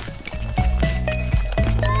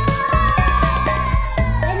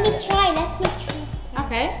 Let me try.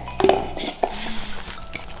 Okay.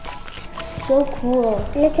 So cool.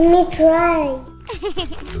 Let me try.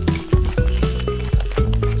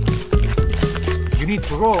 You need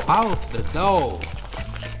to roll out the dough.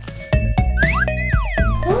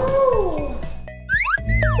 Oh!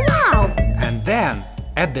 Wow! And then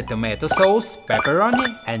add the tomato sauce,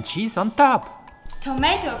 pepperoni and cheese on top.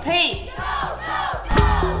 Tomato paste.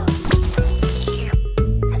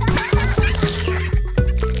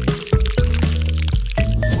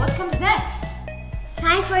 What comes next?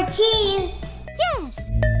 Time for cheese. Yes.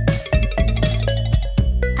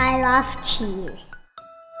 I love cheese.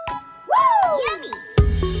 Woo! Yummy!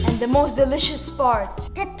 And the most delicious part.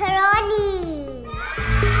 Pepperoni.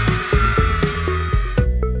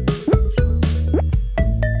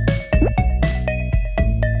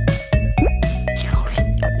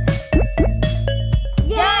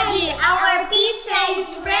 Daddy, our pizza is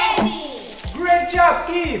ready. Great job,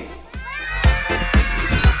 kids!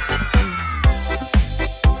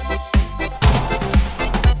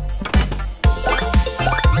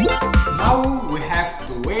 Now we have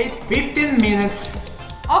to wait 15 minutes.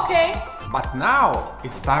 Okay. But now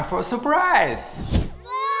it's time for a surprise.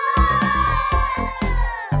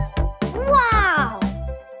 Wow!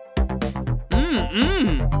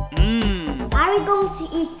 Are we going to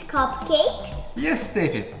eat cupcakes? Yes,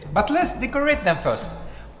 Steffi, but let's decorate them first.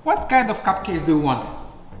 What kind of cupcakes do you want?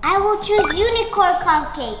 I will choose unicorn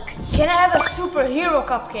cupcakes. Can I have a superhero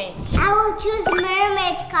cupcake? I will choose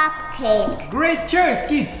mermaid cupcake. Great choice,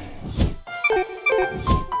 kids!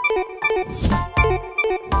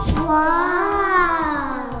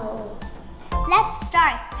 Wow! Let's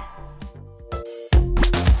start.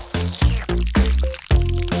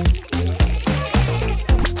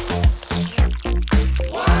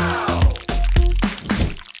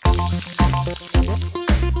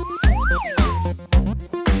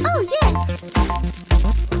 Oh, yes.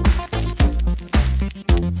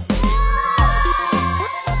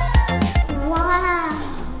 Wow!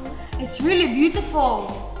 It's really beautiful.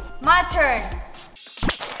 My turn.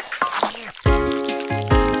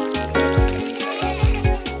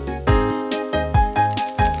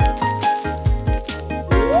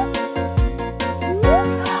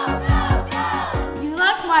 Do you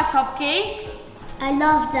like my cupcakes? I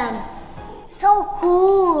love them. So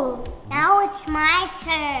cool. Now it's my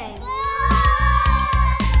turn.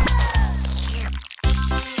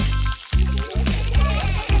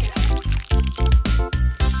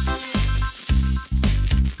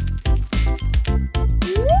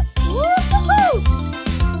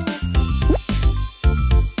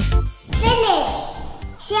 Finish.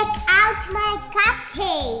 Check out my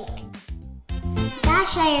cupcakes.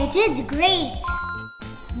 Dasha, you did great.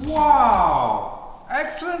 Wow!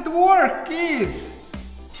 Excellent work, kids!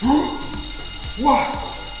 Wow!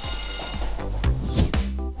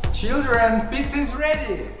 Children, pizza is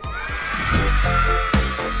ready!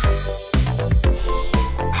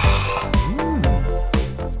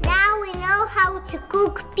 Now we know how to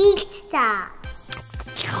cook pizza.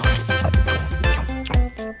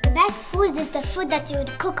 The best food is the food that you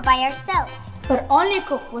would cook by yourself. But only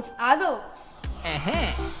cook with adults.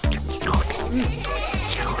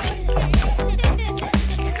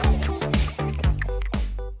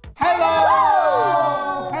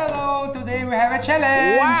 Hello! Hello! Today we have a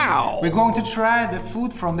challenge! Wow! We're going to try the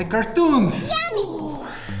food from the cartoons! Yummy!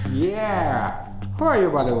 Yeah! Who are you,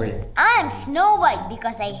 by the way? I'm Snow White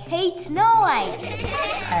because I hate Snow White.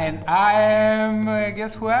 And I am...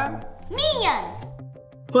 guess who I am? Minion!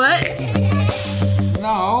 What?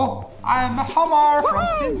 No, I'm Homer from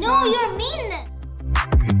Simpsons. No, you're mean!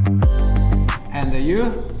 And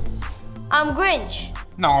you? I'm Grinch.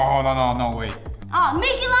 No way. Ah,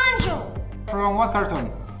 Michelangelo. From what cartoon?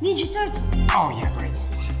 Ninja Turtle. Oh yeah, great.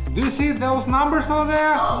 Do you see those numbers over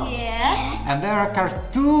there? Yes. And there are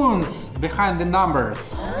cartoons behind the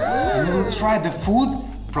numbers. And we will try the food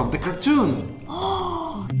from the cartoon.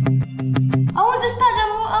 I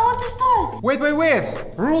want to start. Wait.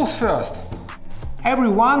 Rules first.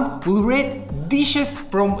 Everyone will rate dishes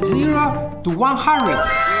from 0 to 100.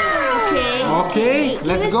 Okay. Okay,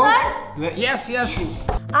 let's we go. start? Yes.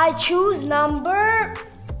 I choose number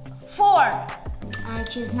 4. I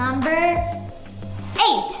choose number 8.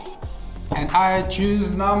 And I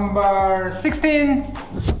choose number 16.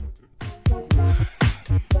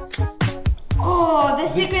 The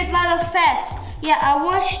Secret Life of Pets. Yeah, I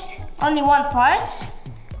watched only one part.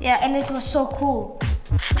 Yeah, and it was so cool.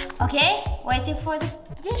 Okay, waiting for the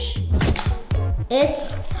dish.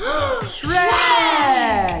 It's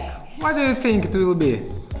Shrek! What do you think it will be?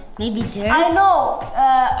 maybe dirt. I know,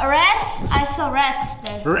 rats. I saw rats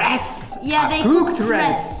there. Rats? Yeah, they cooked cooked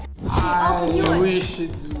rats. I Open yours. wish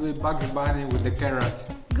it was Bugs Bunny with the carrot.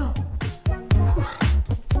 Go.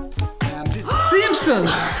 And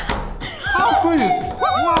Simpsons! How could it?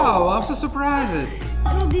 Wow, I'm so surprised. It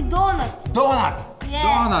will be donut. Donut! Yes.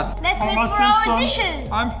 Donut! Let's wait Homer for our Simpson. dishes.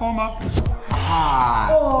 I'm Homer. Ah.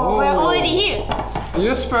 Oh, we're already here.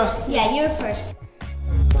 Yours first. Yeah, you're first.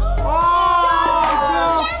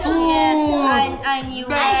 Oh, the food! Yes, I knew.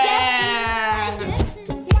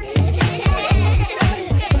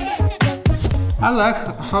 I like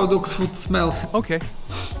how dog's food smells. Okay.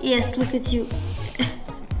 Yes, look at you.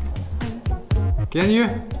 Can you?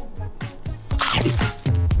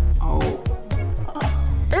 Oh.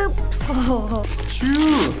 Oops. Oh.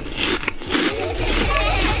 Chew.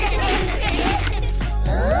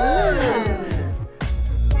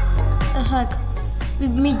 It's like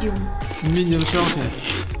with medium. Medium salty.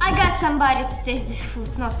 I got somebody to taste this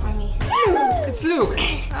food, not for me. It's Luke.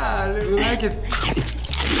 Ah, Luke, you like it?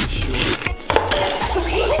 Sure.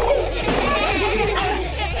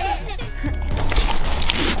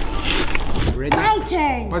 Ready? My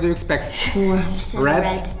turn. What do you expect? So Rats?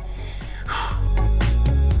 red.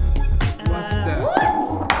 What's that?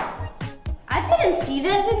 What? I didn't see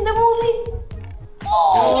that in the movie.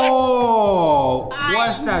 Oh!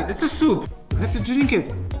 What's that? It's a soup. You have to drink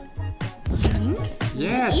it. Drink?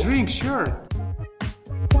 Yeah, drink, sure.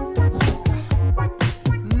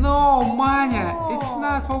 No, Mania, it's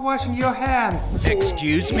not for washing your hands.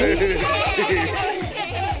 Excuse me?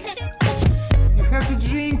 You have to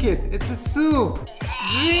drink it. It's a soup.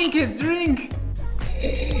 Drink it, drink.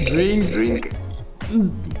 Drink.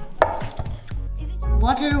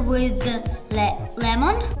 Water with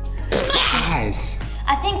lemon? Nice.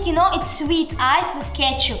 I think you know it's sweet ice with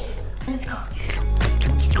ketchup. Let's go.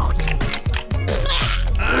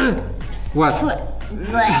 What?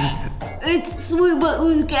 It's sweet but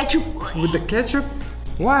with ketchup. With the ketchup?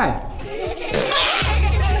 Why?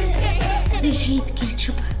 They hate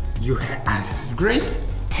ketchup. You it's great.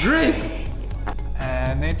 Great.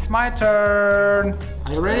 And it's my turn.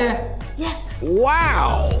 Are you ready? Yes.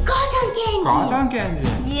 Wow! Cotton candy. Cotton candy.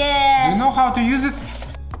 Yes. Do you know how to use it?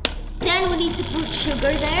 Then we need to put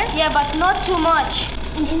sugar there. Yeah, but not too much.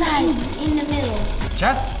 Inside. In the middle.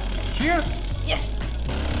 Just here? Yes.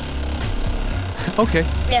 Okay.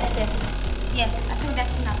 Yes. Yes, I think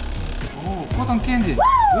that's enough. Oh, cotton candy.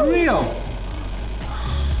 The real.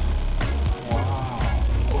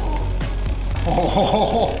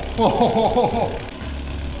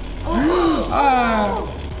 Wow.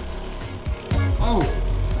 Oh.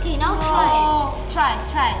 Okay, now try. Oh, try.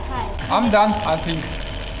 I'm done, I think.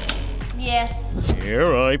 Yes.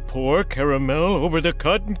 Here I pour caramel over the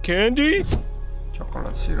cotton candy.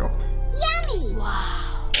 Chocolate syrup. Yummy.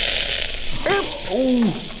 Wow.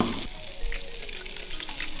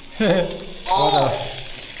 What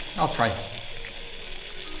else? I'll try.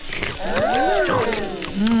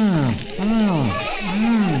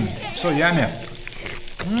 So yummy.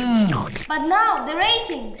 But now the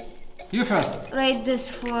ratings. You first. Rate this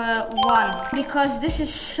for 1 because this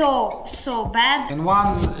is so bad. And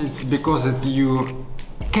 1 is because you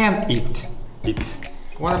can eat it.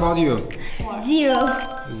 What about you? 0.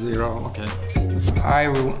 0, okay. I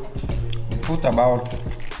will put about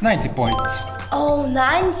 90 points. Oh,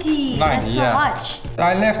 90. That's so yeah. much.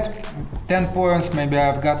 I left 10 points, maybe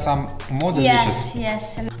I've got some more delicious.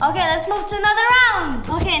 Yes. Okay, let's move to another round.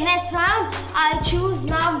 Okay, next round, I choose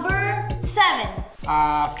number 7.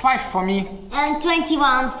 5 for me. And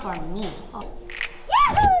 21 for me.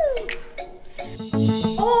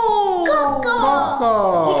 Oh,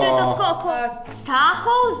 Coco! Secret of Coco.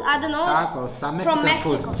 Tacos? I don't know. Tacos, some Mexican From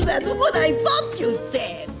Mexico. food. That's what I thought you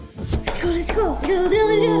said. Let's go.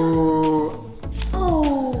 Ooh.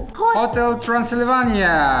 Oh, Hotel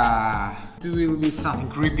Transylvania. It will be something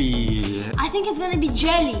creepy. I think it's gonna be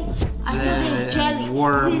jelly. I saw there's jelly.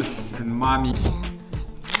 Worms and mommy.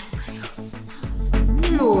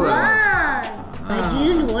 I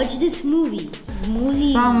didn't watch this movie.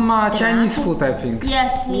 Some Chinese food, I think.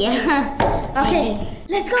 Yes. Yeah. Okay,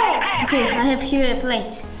 let's go. Okay, I have here a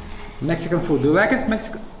plate. Mexican food. Do you like it?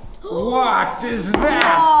 Mexican. What is that?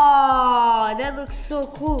 Oh, that looks so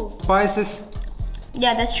cool. Spices.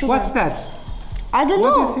 Yeah, that's sugar. What's that? I don't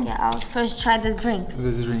What do know. you think? Yeah, I'll first try the drink.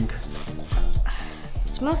 This drink.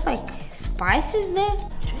 It smells like spices there.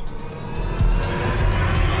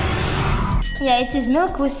 Yeah, it is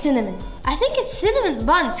milk with cinnamon. I think it's cinnamon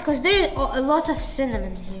buns because there is a lot of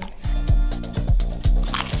cinnamon here.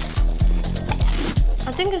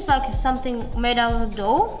 I think it's like something made out of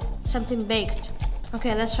dough, something baked.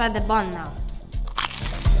 Okay, let's try the bun now.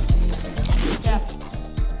 Yeah.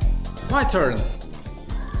 My turn.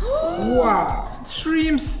 Wow,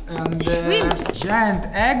 shrimps and giant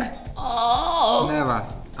egg. Oh. Never.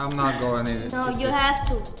 I'm not going to eat it. No, you have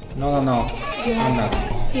to. No. You I'm have not.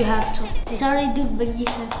 to. You have to. Sorry, dude, but you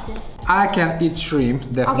have to. I can eat shrimp,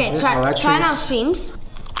 definitely. Okay, I like try now shrimps.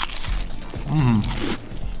 shrimps.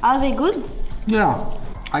 Are they good? Yeah,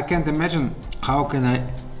 I can't imagine how can I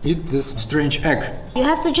eat this strange egg. You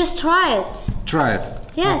have to just try it. Try it.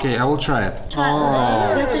 Yes. Okay, I will try it. Try it.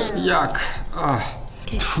 Oh, yuck. Ah.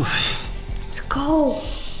 Okay. Let's go.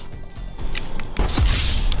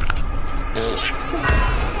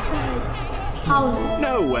 How is it?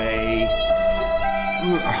 No way.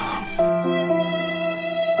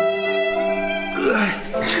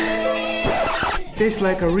 Tastes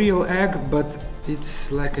like a real egg, but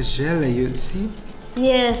it's like a jelly, you see?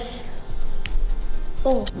 Yes.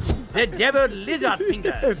 Oh. The devil lizard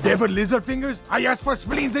finger. Devil lizard fingers? I asked for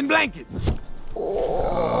spleens and blankets.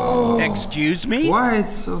 Excuse me? Why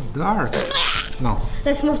it's so dark? No,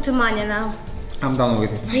 Let's move to Mania now. I'm done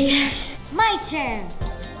with it. Yes. My turn.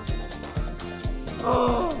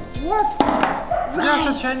 Oh, what?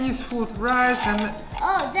 Just a Chinese food, rice and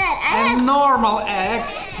Oh, Dad, I have... normal eggs,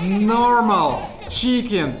 normal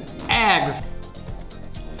chicken, eggs.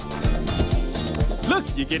 Look,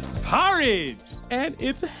 you get porridge. And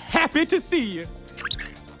it's happy to see you.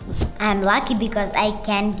 I'm lucky because I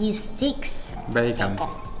can use sticks. Bacon.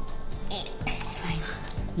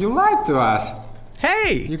 You lied to us.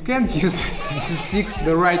 Hey! You can't use the sticks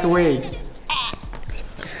the right way.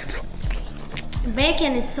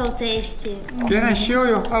 Bacon is so tasty. Can I show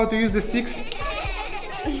you how to use the sticks?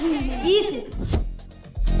 Eat it.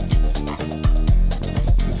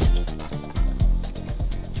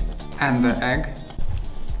 And the egg.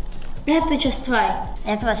 You have to just try.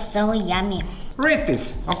 That was so yummy. Rate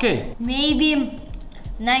this. Okay. Maybe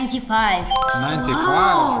 95. 95.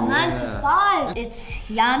 Oh, yeah. 95. It's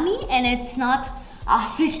yummy and it's not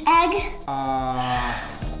ostrich egg.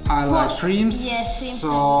 I like shrimps. Yes, shrimps.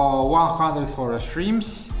 So 100 for the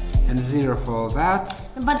shrimps and 0 for that.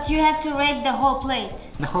 But you have to rate the whole plate.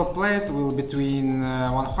 The whole plate will between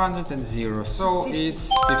 100 and 0. So 50. it's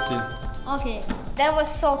 50. Okay. That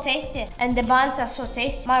was so tasty. And the buns are so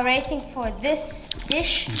tasty. My rating for this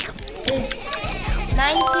dish is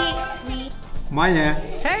 93. Maya,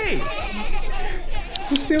 Hey!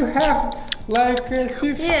 we still have like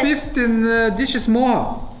 15 dishes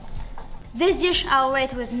more. This dish I'll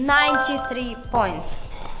rate with 93 points.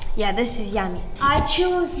 Yeah, this is yummy. I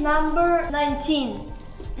choose number 19.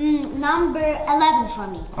 Number 11 for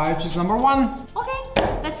me. I choose number 1. Okay,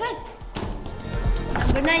 that's it.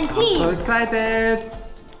 Number 19. I'm so excited.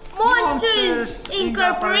 Monsters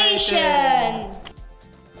Incorporation.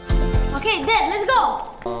 Okay, Dad, let's go.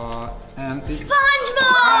 And it's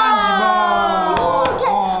SpongeBob.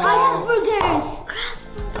 Hamburgers.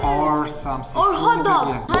 or something. Or hot dog.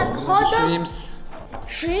 Yeah. Hot dog. Shrimps.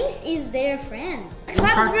 Shrimps is their friends. In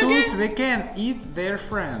cartoons, they can eat their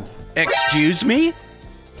friends. Excuse me?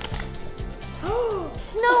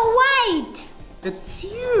 Snow White. It's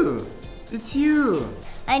you. It's you.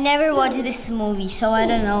 I never watched this movie, so I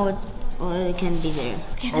don't know what can be there.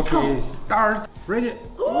 Okay, let's go. Start. Ready.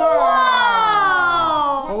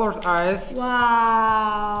 Wow. Colored eyes.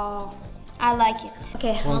 Wow. I like it.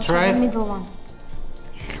 Okay, I'll try it? the middle one.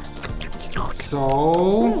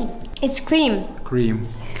 So. It's cream. Cream.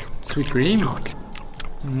 Sweet cream.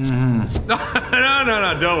 Mm-hmm. No,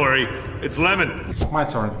 don't worry. It's lemon. My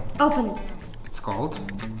turn. Open it. It's cold.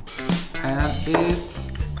 And it's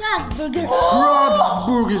Crab's Burger. Crab's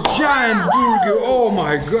Burger, giant burger. Oh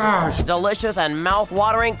my gosh. Delicious and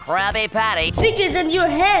mouth-watering Krabby Patty. Bigger than your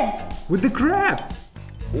head. With the crab.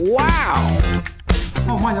 Wow!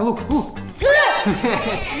 Oh, Maya, look. Ooh.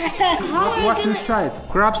 What's inside?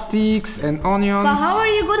 Crab sticks and onions. But how are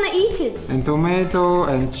you gonna eat it? And tomato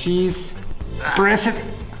and cheese. Press it.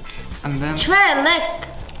 And then. Try a leg.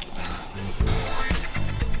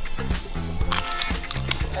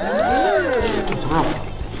 It's rough.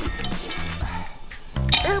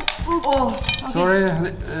 Oh, okay. Sorry,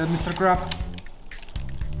 Mr. Crab.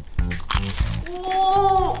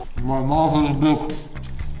 Oh. My mouth is big.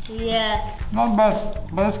 Yes. Not bad,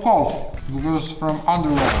 but it's cold because it's from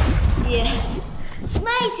underwater. Yes. It's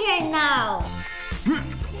my turn now.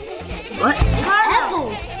 What? It's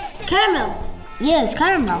apples. Caramel. Yes,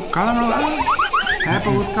 caramel. Caramel.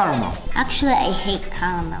 Apple with caramel. Actually, I hate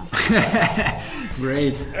caramel.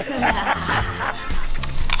 Great.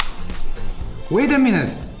 Wait a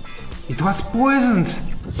minute. It was poisoned.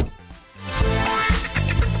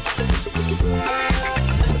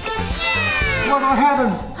 What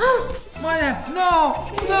happened? Maya, no!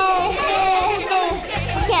 Okay, I'm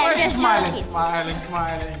just joking. Smiling.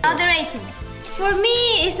 Now the ratings. For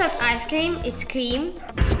me, it's not ice cream, it's cream.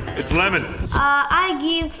 It's lemon. I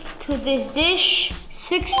give to this dish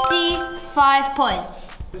 65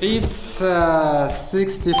 points. It's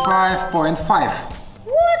 65.5.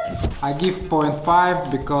 What? I give 0.5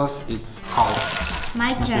 because it's half.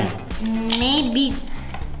 My turn. Maybe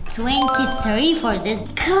 23 for this.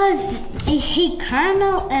 Because I hate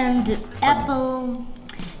caramel and apple.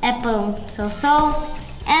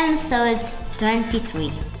 And so it's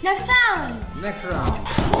 23. Next round. Next round.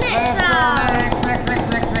 Next round. Next.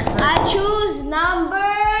 I choose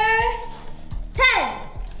number 10.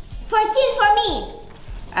 14 for me.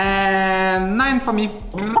 And 9 for me.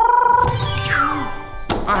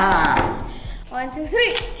 Aha! 1, 2,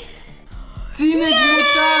 3. Teenage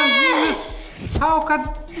Mutant! Yes! How could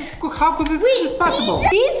this be possible?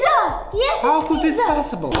 Pizza! Yes, How it's could this pizza. be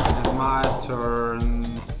possible? And my turn.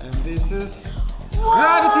 And this is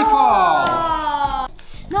Gravity Falls!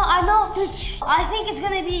 No, I know. I think it's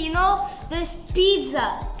gonna be, there's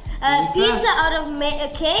pizza. Pizza out of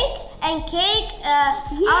cake and cake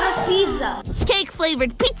out of pizza. Cake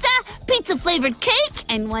flavored pizza, pizza flavored cake,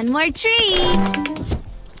 and one more treat.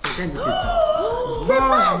 Candy pizza.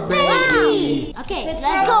 Wow, baby! Okay,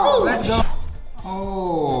 Let's go.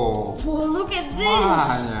 Oh! Look at this.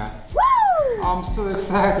 Maya. Woo! I'm so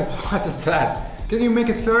excited. What is that? Can you make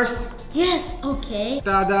it first? Yes, okay.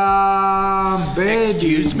 Ta-da! Baby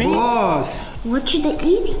Excuse me? boss! What should I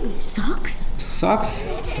eat? Socks? Socks?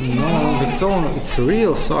 No, I don't think so. It's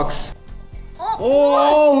real socks.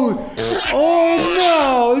 Oh! Oh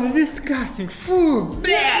no! It's disgusting. Food!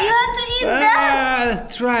 You have to eat that.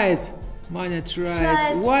 Try it. Mania, try Try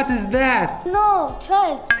it. it. What is that? No,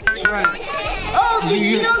 try it. Try it. Oh,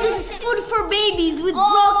 this is food for babies with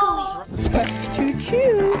broccoli.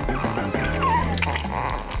 Choo-choo.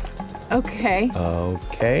 Okay.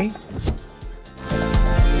 Okay.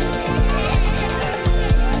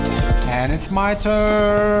 And it's my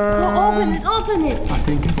turn. Open it. I'm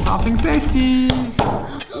thinking something tasty.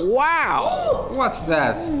 Wow! What's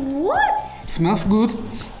that? What? Smells good.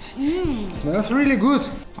 Smells really good.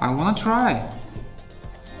 I wanna try.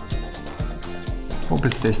 Hope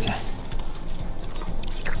it's tasty.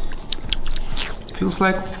 Feels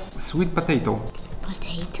like sweet potato.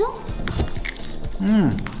 Potato?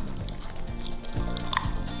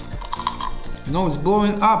 No, it's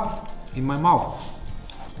blowing up in my mouth.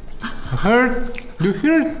 Heard? Do you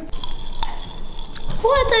hear it?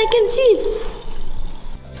 What? I can see it.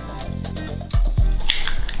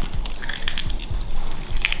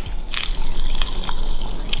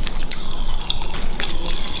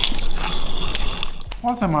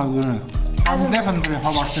 What am I doing? I'm definitely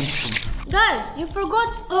hypertension. Guys, you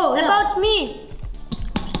forgot about me.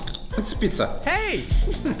 It's pizza. Hey!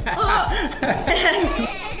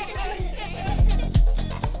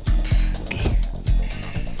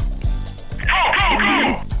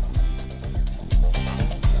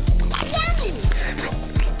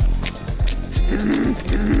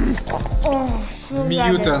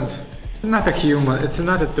 Mutant. Not a human, it's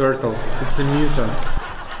not a turtle. It's a mutant.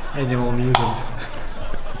 Animal mutant.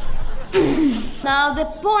 Now the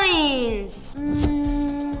points.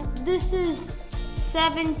 This is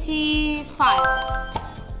 75.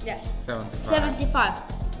 Yeah. 75.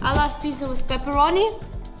 I love pizza with pepperoni,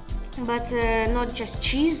 but not just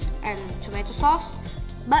cheese and tomato sauce.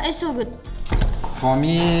 But it's still good. For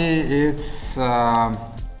me, it's 40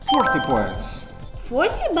 points.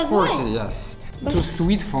 40? But 40, why? yes. Too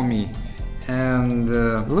sweet for me. And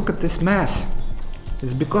look at this mess.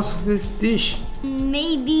 It's because of this dish.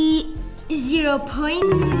 Maybe 0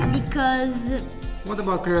 points because... What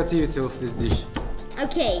about creativity of this dish?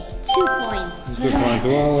 Okay, 2 points. 2 points.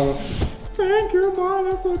 Well, thank you,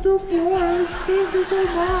 Mama, for 2 points. Thank you so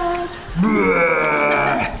much.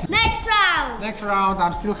 Next round. Next round.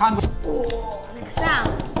 I'm still hungry. Next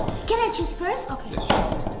round. Can I choose first? Okay.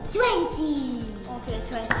 20. Okay,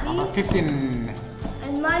 20. 15.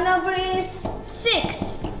 And my number is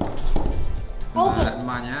 6. Open.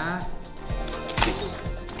 Mania.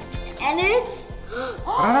 And it's...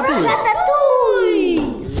 Ratatouille.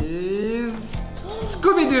 Ratatouille! Is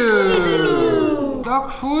Scooby-Doo.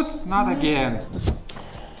 Dog food? Not again.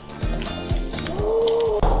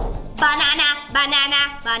 Banana,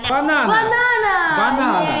 banana, banana. Banana.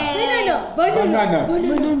 Banana. Banana.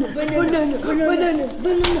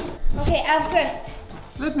 Banana. Okay, I'm first.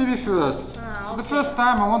 Let me be first. Okay. The first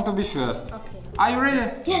time I want to be first. Okay. Are you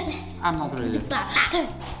ready? Yes. I'm not ready. Faster.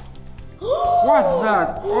 What's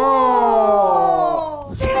that?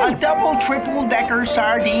 Oh! A double, triple-decker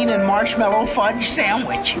sardine and marshmallow fudge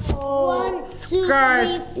sandwich.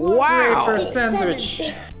 Skyscraper sandwich.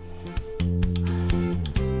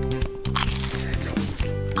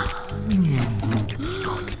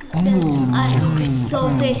 It's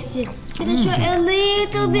so tasty. Can I try a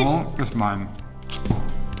little bit? No, it's mine.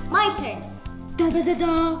 My turn. Da, da, da,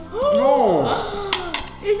 da. No!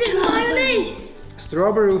 Is it mayonnaise?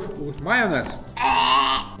 Strawberry with mayonnaise.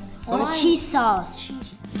 Or cheese sauce.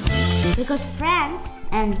 Because France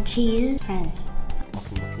and cheese, France.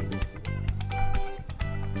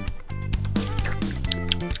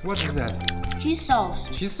 What is that? Cheese sauce.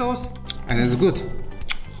 Cheese sauce? And it's good.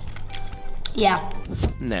 Yeah.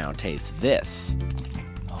 Now taste this.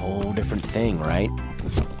 Whole different thing, right?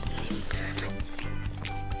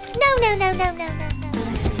 No.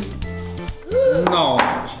 No.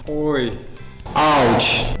 Oi.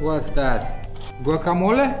 Ouch. What's that?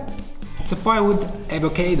 Guacamole? It's a pie with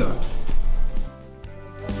avocado.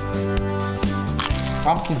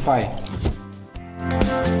 Pumpkin pie.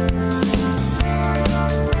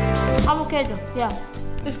 Avocado, yeah.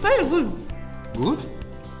 It's very good. Good?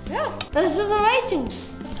 Yeah. Let's do the ratings.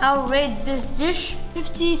 I'll rate this dish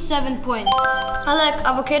 57 points. I like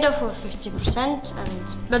avocado for 50%,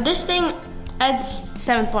 but this thing adds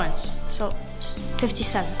 7 points, so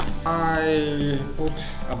 57. I put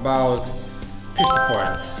about 50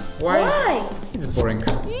 points. Why? It's boring.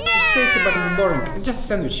 It's tasty, but it's boring. It's just a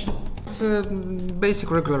sandwich. It's a basic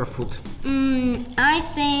regular food. I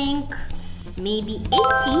think maybe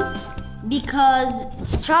 80 because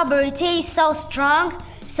strawberry tastes so strong,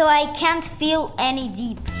 so I can't feel any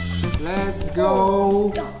deep. Let's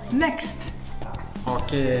go next.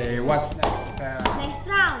 Okay, what's next? Next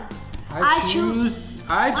round. I choose. Two.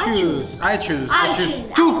 I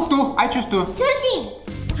choose 13.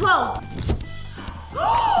 12.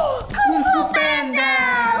 Kung Fu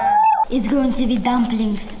Panda! It's going to be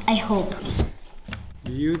dumplings, I hope.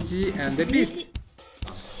 Beauty and the Beast.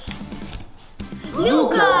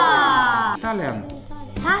 Luca! Italian.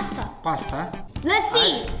 Pasta. Pasta. Let's I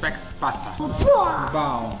see. expect pasta.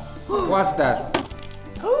 Wow. What's that?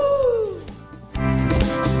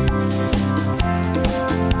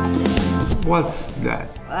 What's that?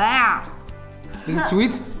 Wow. Is it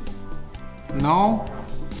sweet? No?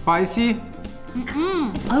 Spicy? I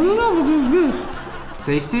don't know what is this.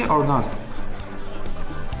 Tasty or not?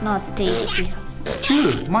 Not tasty.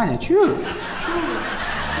 Chew, Mania, chew.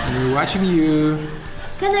 We're watching you.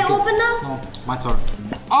 Can I open them? No, my turn.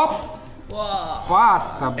 Up! Wow.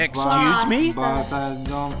 Pasta. Excuse me? But I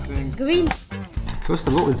don't think. Green. First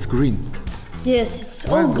of all, it's green. Yes, it's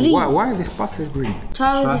all green. Why this pasta is green?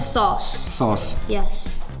 Try the sauce. Sauce.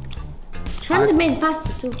 Yes. Try the main pasta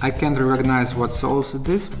too. I can't recognize what sauce it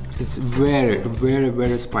is. It's very, very,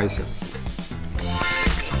 very spicy.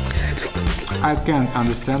 I can't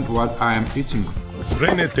understand what I am eating.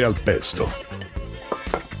 Prendete al pesto.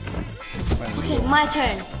 Okay, my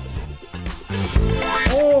turn.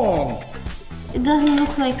 Oh! It doesn't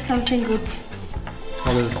look like something good.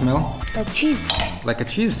 How does it smell? Like cheese. Like a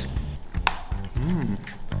cheese?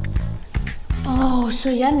 Oh, so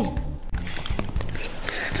yummy.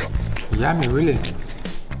 Yummy, really?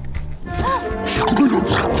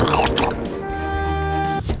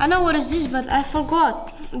 I know what is this, but I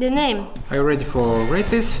forgot the name. Are you ready for rate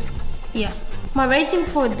this? Yeah. My rating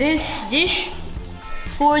for this dish,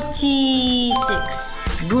 46.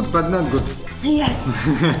 Good, but not good. Yes,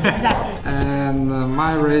 exactly. And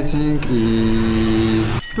my rating is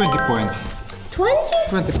 20 points. 20?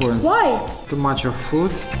 20 points. Why? Too much of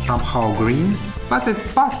food, somehow green. But it's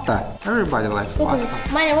pasta. Everybody likes pasta.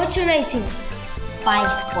 Mania, what's your rating?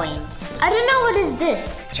 5 points. I don't know what is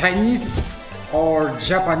this. Chinese or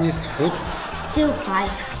Japanese food? Still 5.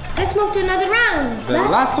 Let's move to another round. The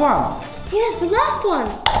last one. Yes, the last one.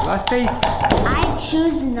 Last taste. I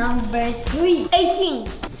choose number 3. 18.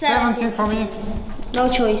 17 for me. No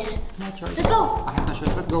choice. No choice. Let's go. I have no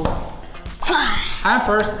choice. Let's go. I'm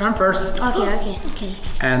first. Okay.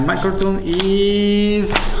 And my cartoon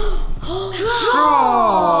is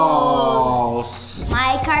Trolls.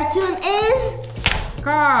 My cartoon is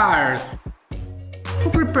Cars. Who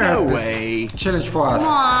prepared this challenge for us?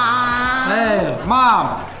 Mom. Hey,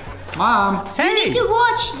 Mom. You need to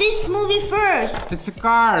watch this movie first. It's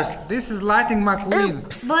Cars. This is Lightning McQueen.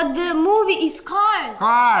 But the movie is Cars.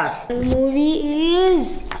 Cars. The movie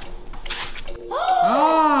is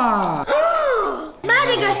Ah!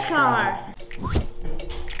 Madagascar!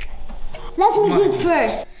 Let me do it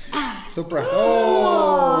first. Surprise!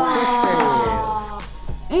 Oh, cocktails.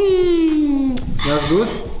 Smells good?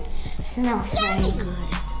 Smells very good.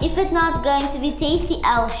 If it's not going to be tasty,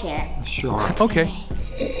 I'll share. Sure. Okay.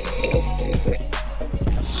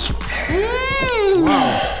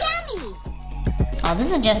 Wow. Oh,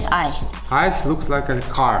 this is just ice. Ice looks like a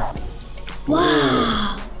car.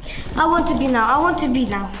 Wow! I want to be now. I want to be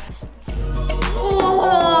now.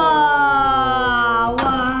 Wow!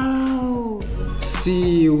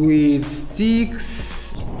 Seaweed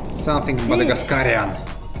sticks. Something Madagascarian.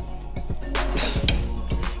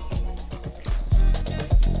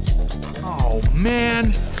 Oh,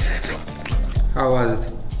 man. How was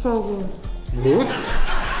it? So good. Good?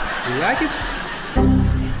 You like it?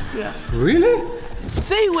 Yeah. Really?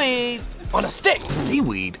 Seaweed on a stick.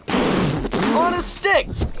 Seaweed on a stick.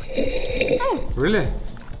 Really?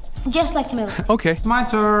 Just like milk. Okay. My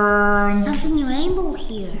turn. Something rainbow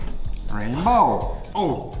here. Rainbow.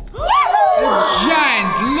 Oh. A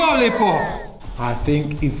giant lollipop. I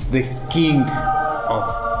think it's the king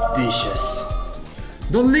of dishes.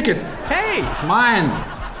 Don't lick it. Hey! It's mine.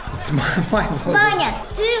 It's mine. Vania,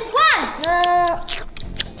 2,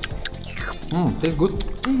 1. Tastes good.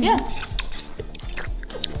 Yeah.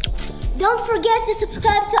 Don't forget to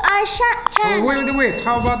subscribe to our Oh, channel. wait.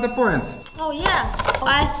 How about the points? Oh yeah.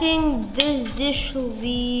 I think this dish will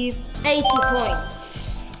be 80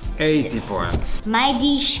 points. 80 points. My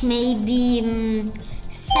dish may be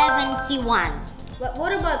 71. But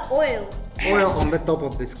what about oil? Oil on the top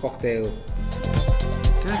of this cocktail.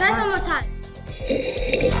 Try one more time.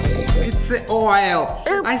 It's oil.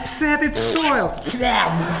 I said it's oil.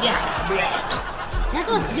 That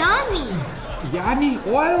was yummy. Yummy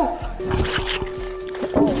oil.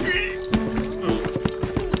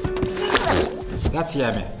 That's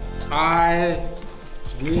yummy. I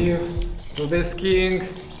give to this king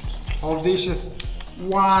of dishes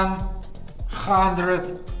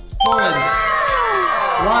 100 points.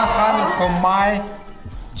 100 for my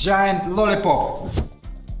giant lollipop.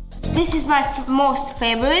 This is my most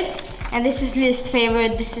favorite, and this is least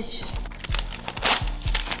favorite. This is just.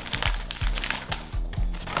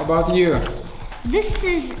 How about you? This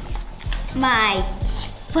is my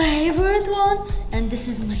favorite one, and this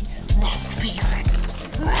is my least favorite.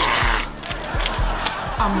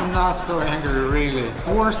 I'm not so angry, really.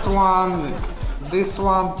 Worst one, this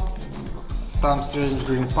one, some strange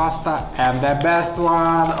green pasta, and the best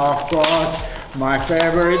one, of course, my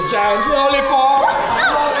favorite giant lollipop.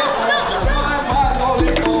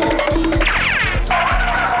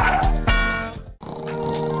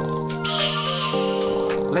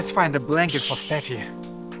 Let's find a blanket for Steffi.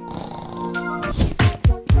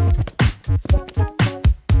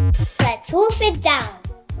 Let's wolf it down.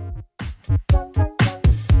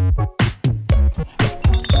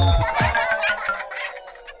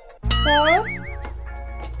 Huh?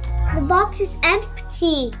 The box is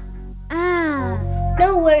empty.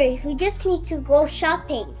 No worries, we just need to go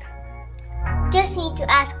shopping. Just need to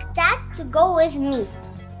ask Dad to go with me.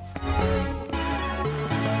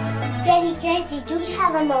 Daddy, do you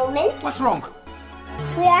have a moment? What's wrong?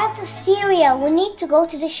 We're out of cereal. We need to go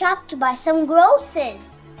to the shop to buy some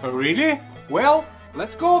groceries. Oh, really? Well,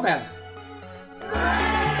 let's go then.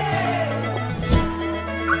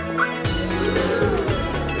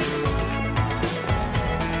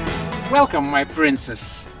 Welcome, my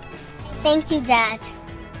princess. Thank you, Dad.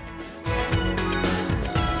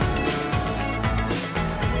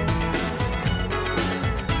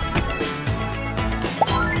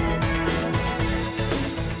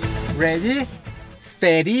 Ready,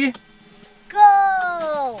 steady,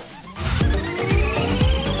 go!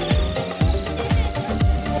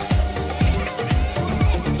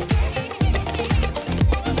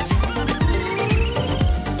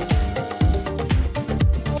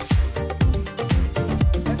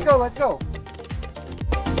 Let's go.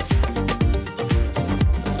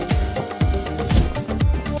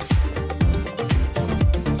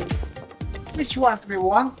 Which one do we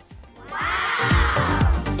want?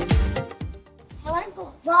 I want to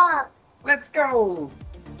go walk. Let's go.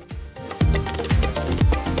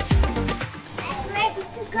 I'm ready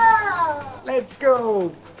to go. Let's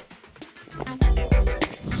go.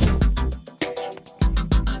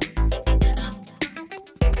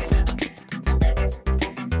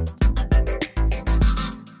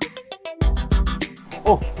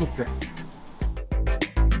 Oh, look there.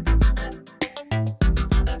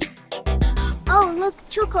 Oh, look,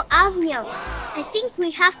 Choco Avenue. I think we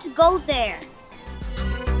have to go there.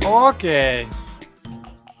 Okay.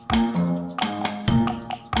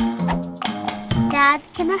 Dad,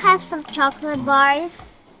 can I have some chocolate bars?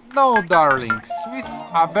 No, darling. Sweets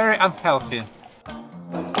are very unhealthy.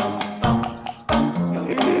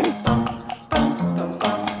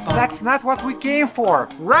 That's not what we came for,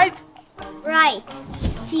 right? Right.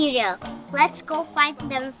 Cereal. Let's go find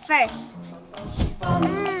them first.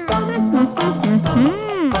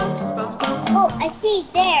 Oh, I see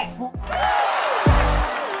it there.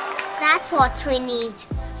 That's what we need.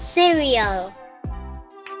 Cereal.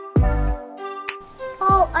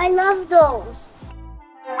 Oh, I love those.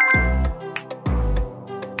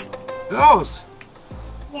 Those?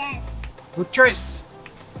 Yes. Good choice.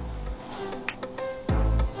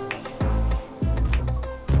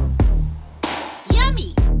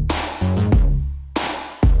 Yummy!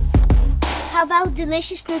 How about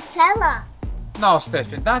delicious Nutella? No,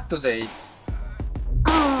 Steffi, not today.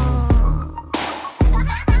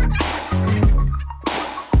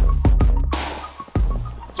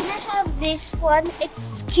 Can I have this one?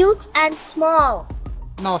 It's cute and small.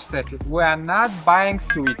 No, Steffi, we are not buying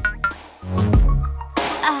sweets.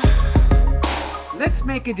 Let's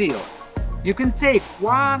make a deal. You can take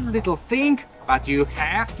one little thing, but you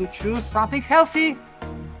have to choose something healthy.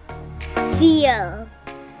 Deal.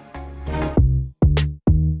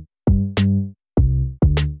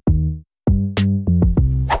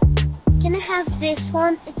 Can I have this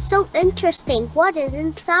one? It's so interesting. What is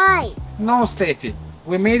inside? No, Steffi,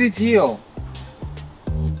 we made a deal.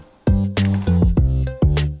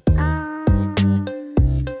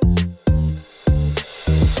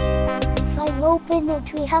 If I open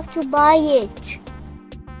it, we have to buy it.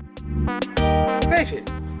 Steffi.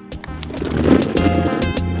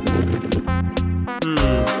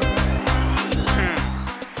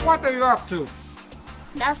 What are you up to?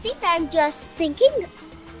 Nothing, I'm just thinking.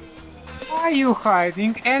 Are you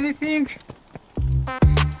hiding anything?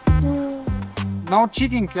 No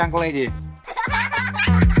cheating, young lady.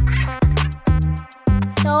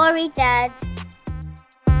 Sorry, Dad.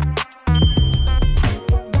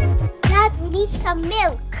 Dad, we need some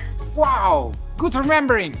milk. Wow, good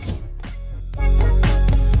remembering.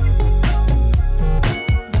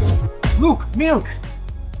 Look, milk.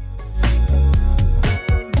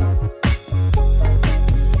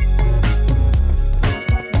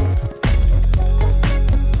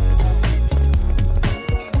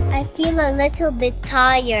 I feel a little bit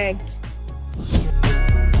tired.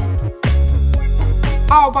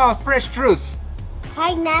 How about fresh fruits?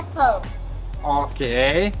 Pineapple.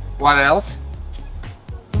 Okay, what else?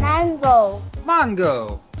 Mango.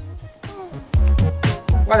 Mango.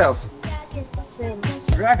 What else? Dragon fruit.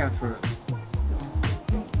 Dragon fruit.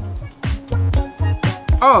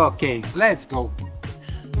 Okay, let's go.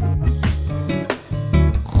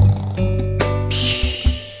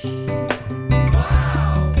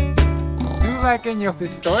 Do you like any of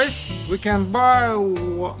these toys? We can buy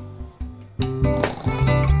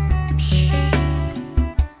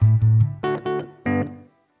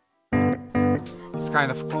It's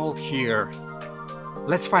kind of cold here.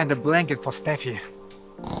 Let's find a blanket for Steffi.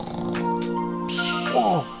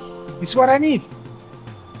 Oh, it's what I need.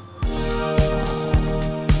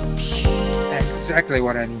 Exactly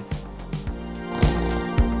what I need.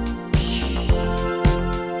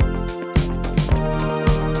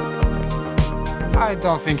 I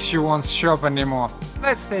don't think she wants shop anymore.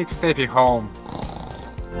 Let's take Steffi home.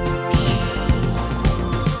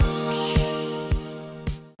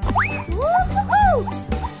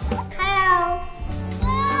 Hello.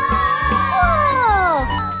 Whoa!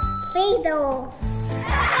 Fiddle.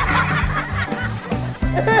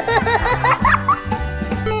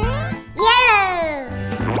 Yellow.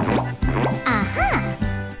 Aha!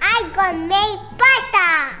 I got made pasta.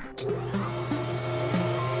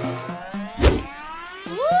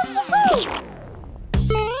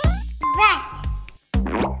 Red.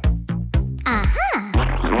 Aha!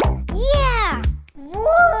 Yeah!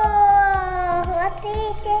 Whoa! What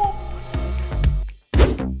is it?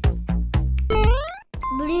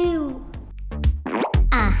 Blue.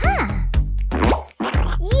 Aha!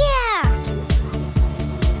 Yeah!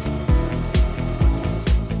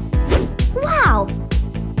 Wow!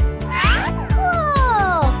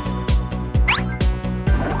 Whoa!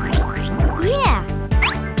 Yeah!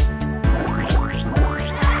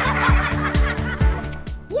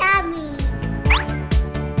 Yummy!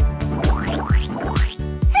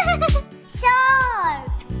 Sword!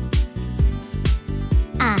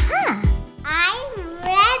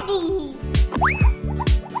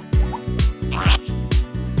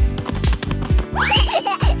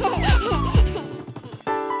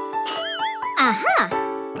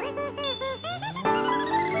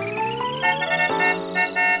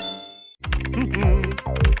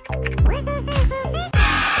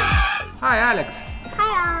 Hi, Alex.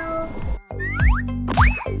 Hello.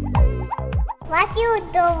 What you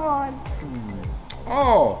doing?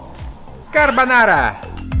 Oh, carbonara.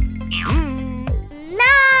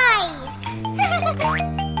 Nice.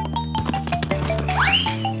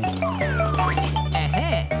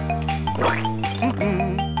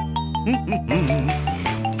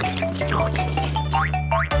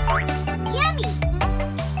 Yummy.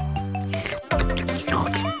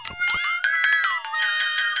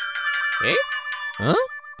 Eh? Huh?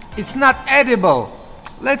 It's not edible.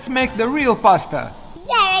 Let's make the real pasta.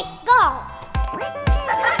 Yeah, let's go.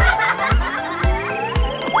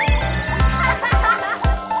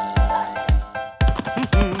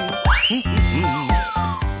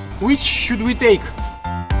 Which should we take?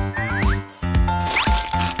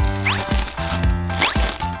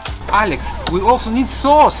 Alex, we also need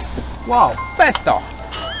sauce. Wow, pesto.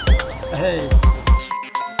 Hey.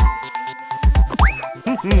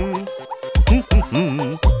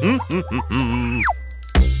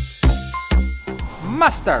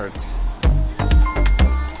 Mustard.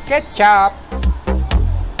 Ketchup.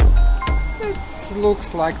 It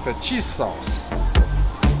looks like the cheese sauce.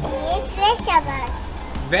 It's vegetables.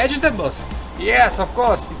 Vegetables? Yes, of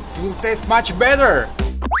course. It will taste much better.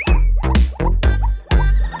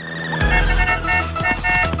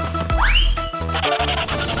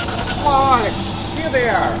 Oh, Alex, here they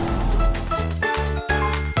are.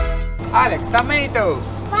 Alex,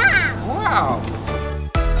 tomatoes. Wow. Wow.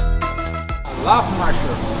 Love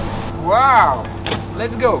mushrooms. Wow.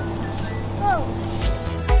 Let's go. Go.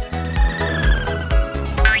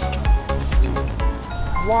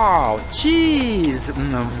 Wow, cheese.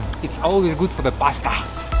 It's always good for the pasta.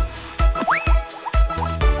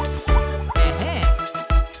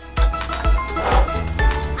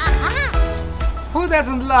 Who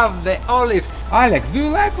doesn't love the olives? Alex, do you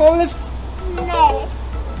like olives? No.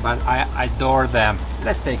 But I adore them.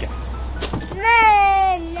 Let's take it. No.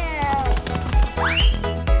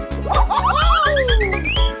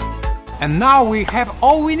 And now we have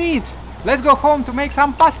all we need. Let's go home to make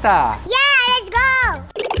some pasta. Yeah, let's go.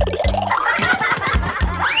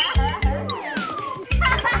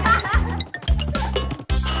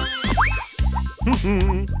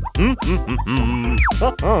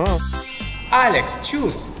 Alex,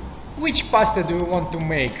 choose. Which pasta do you want to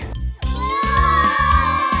make?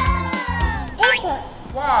 This one.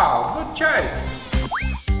 Wow, good choice.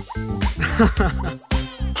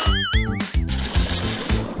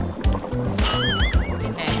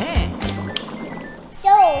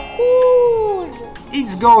 So cool.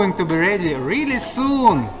 It's going to be ready really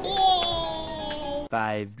soon. Yay.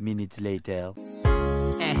 5 minutes later.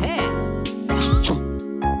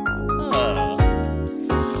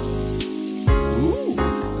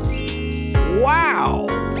 Wow!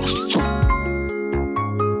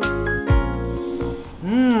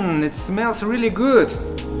 It smells really good.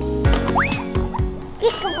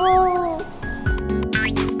 Peekaboo.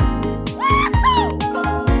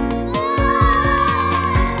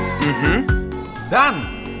 Done.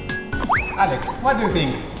 Alex, what do you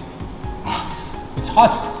think? It's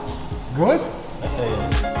hot. Good?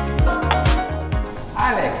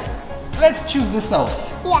 Alex, let's choose the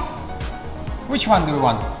sauce. Yeah. Which one do you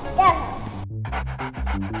want? Done.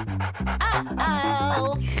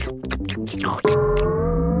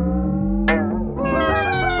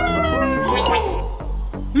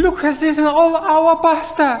 Look has eaten all our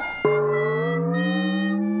pasta.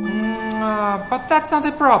 But that's not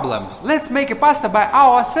a problem. Let's make a pasta by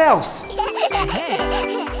ourselves.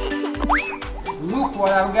 Look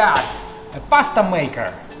what I've got. A pasta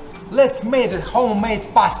maker. Let's make a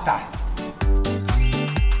homemade pasta.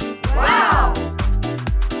 Wow.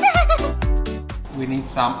 We need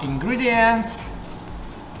some ingredients.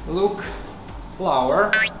 Look,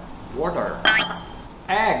 flour, water,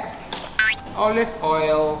 eggs, olive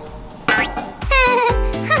oil.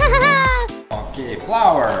 Okay,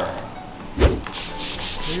 flour.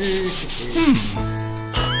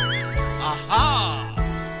 Aha!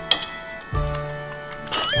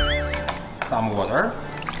 Some water.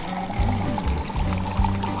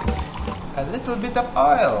 A little bit of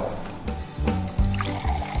oil.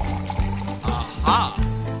 Aha!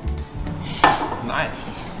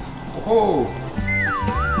 Nice. Oh.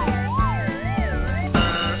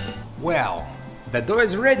 Well, the dough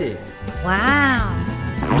is ready. Wow.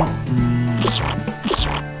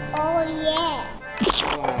 Oh yeah.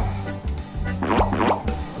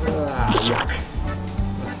 Yuck.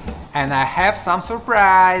 And I have some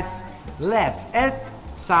surprise. Let's add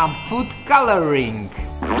some food coloring.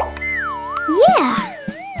 Yeah.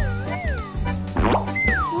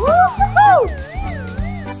 Woohoo!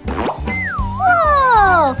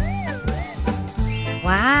 Whoa!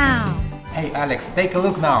 Alex, take a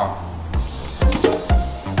look now.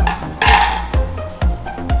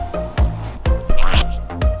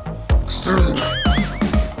 Extreme.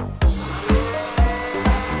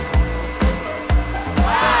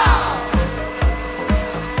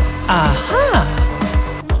 Aha!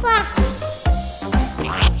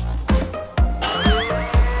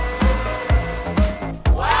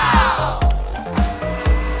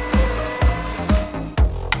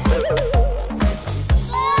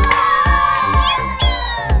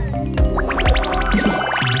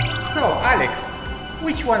 So, Alex,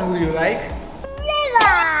 which one would you like?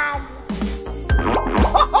 Lemon!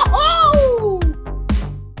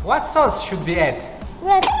 What sauce should we add?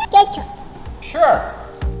 Red ketchup. Sure.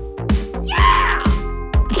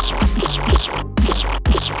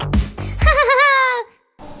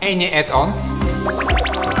 Any add-ons?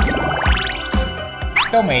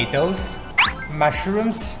 Tomatoes,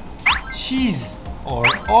 mushrooms, cheese or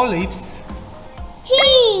olives?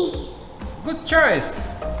 Cheese! Good choice.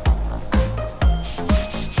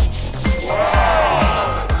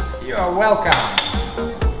 You are welcome.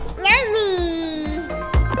 Yummy!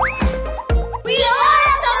 We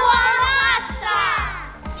also want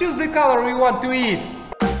pasta! Choose the color we want to eat.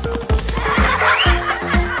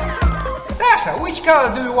 Dasha, which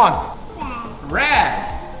color do you want? Red.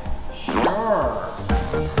 Sure.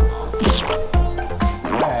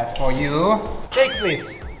 Red for you. Take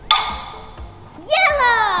please.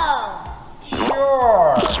 Yellow!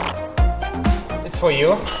 Sure. It's for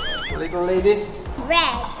you, little lady.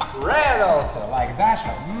 Red. Red also, like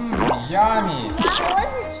Dasha. Yummy.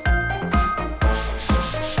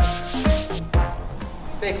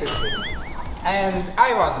 Take this please. And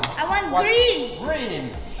Ivan. I want green.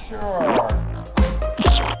 Green. Sure.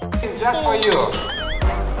 Just for you.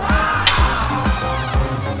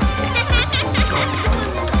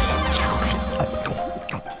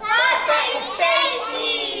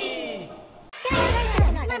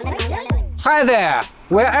 Hi there!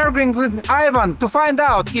 We're arguing with Ivan to find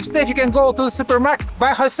out if Steffi can go to the supermarket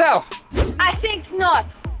by herself. I think not.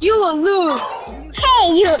 You will lose.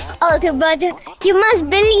 Hey, you older brother, you must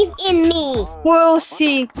believe in me. We'll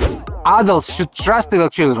see. Adults should trust little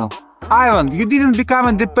children. Ivan, you didn't become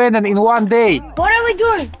independent in one day. What are we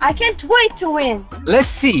doing? I can't wait to win. Let's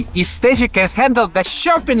see if Steffi can handle the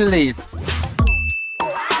shopping list.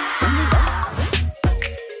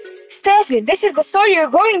 Steffi, this is the store you're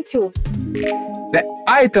going to. The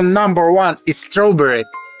item number 1 is strawberry.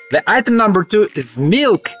 The item number 2 is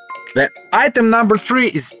milk. The item number 3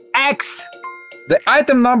 is eggs. The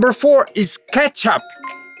item number 4 is ketchup.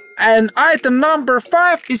 And item number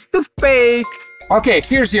 5 is toothpaste. Okay,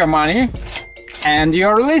 here's your money and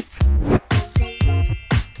your list.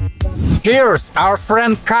 Here's our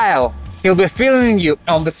friend Kyle. He'll be filming you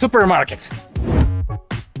on the supermarket.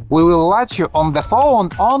 We will watch you on the phone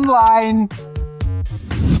online.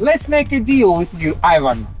 Let's make a deal with you,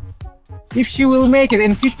 Ivan. If she will make it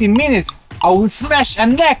in 15 minutes, I will smash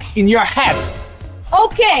an egg in your head.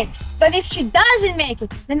 Okay, but if she doesn't make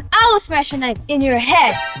it, then I will smash an egg in your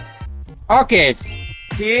head. Okay,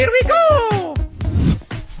 here we go!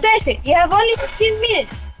 Steffi, you have only 15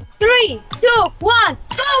 minutes. 3, 2, 1,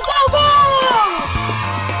 go, go, go!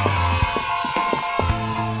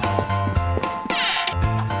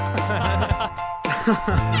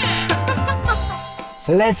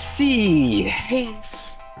 Let's see.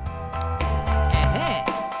 Yes.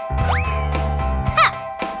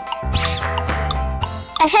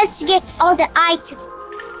 I have to get all the items.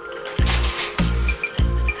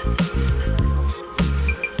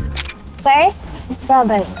 First, the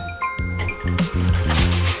strawberry.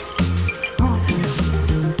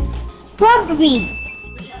 Strawberries.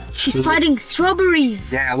 She's finding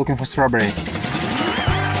strawberries. Yeah, looking for strawberry.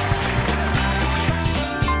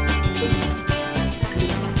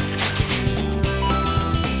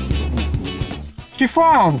 She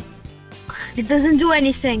found. It doesn't do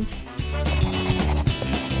anything.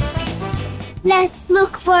 Let's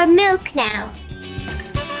look for milk now.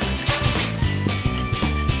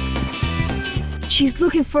 She's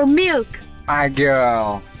looking for milk. My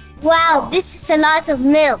girl. Wow, this is a lot of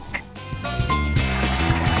milk.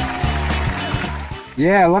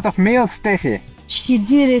 Yeah, a lot of milk, Steffi. She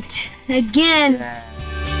did it again. Yeah.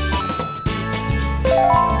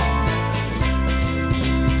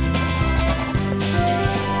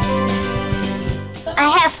 I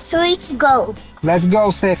have 3 to go. Let's go,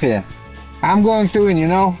 Steffi. I'm going to win, you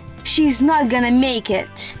know? She's not gonna make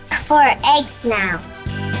it. 4 eggs now.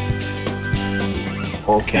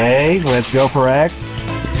 Okay, let's go for eggs.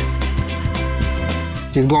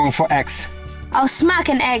 She's going for eggs. I'll smack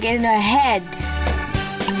an egg in her head.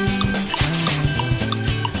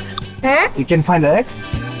 Huh? You can find the eggs?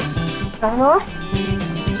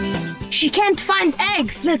 She can't find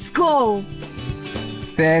eggs. Let's go.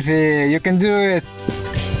 Steffi, you can do it.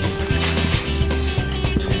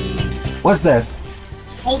 What's that?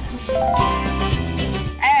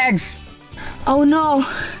 Eggs! Oh no.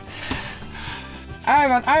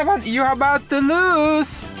 Ivan, you're about to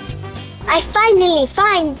lose. I finally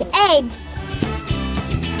find eggs.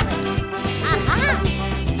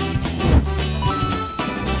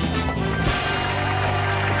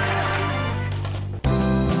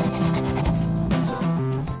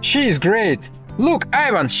 She is great. Look,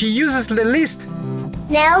 Ivan, she uses the list.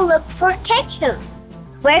 Now look for ketchup.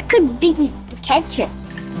 Where could be the ketchup?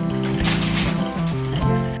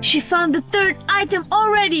 She found the third item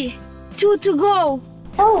already. 2 to go.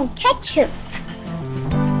 Oh, ketchup.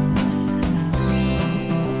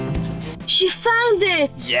 She found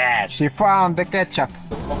it. Yeah, she found the ketchup.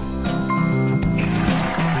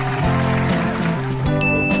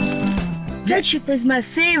 Ketchup is my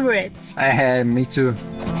favorite. Me too.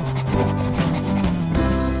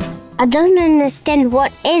 I don't understand.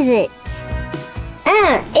 What is it?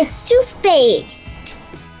 It's toothpaste.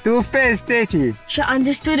 Toothpaste, Steffi. She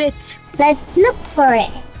understood it. Let's look for it.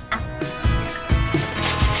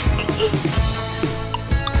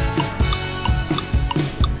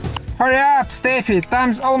 Hurry up, Steffi.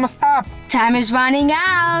 Time's almost up. Time is running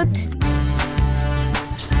out.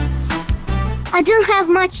 I don't have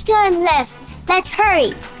much time left. Let's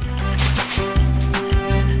hurry.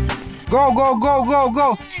 Go, go, go, go,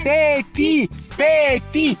 go. Steffi,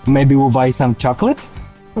 Steffi. Maybe we'll buy some chocolate?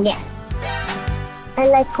 Yeah. I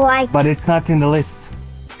like white. But it's not in the list.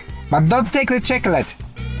 But don't take the chocolate.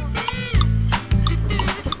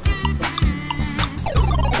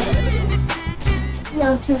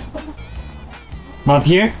 No toothpaste. Not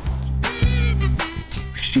here?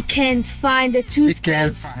 She can't find the We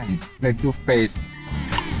can't toothpaste. find the toothpaste.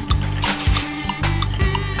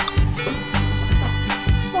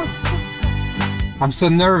 I'm so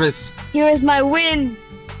nervous. Here is my win.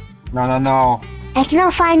 No. I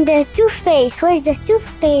cannot find the toothpaste. Where's the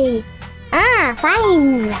toothpaste?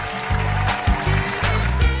 Fine.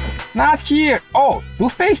 Not here. Oh,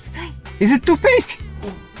 toothpaste? Is it toothpaste?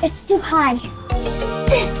 It's too high.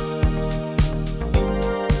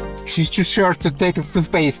 She's too sure to take the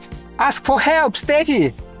toothpaste. Ask for help,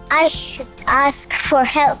 Steffi. I should ask for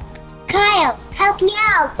help. Kyle, help me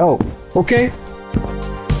out. Oh, okay.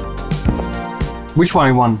 Which one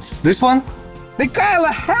you want? This one? The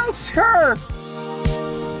Kyle helps her.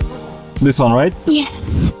 This one, right? Yeah.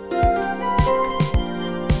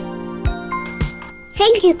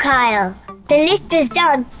 Thank you, Kyle. The list is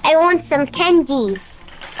done. I want some candies.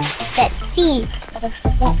 Let's see.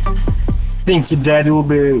 Think your dad will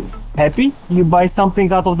be happy you buy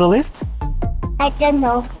something out of the list? I don't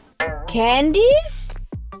know. Candies?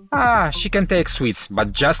 She can take sweets,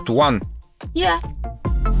 but just one. Yeah.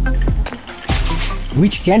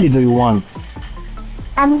 Which candy do you want?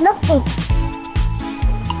 I'm looking.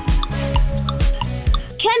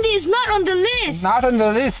 Candy is not on the list. Not on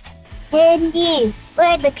the list. Candies.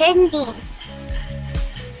 Where are the candies?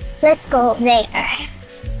 Let's go there.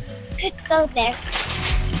 Let's go there.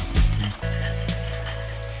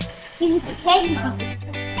 Here's the candy.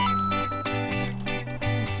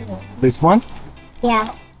 This one?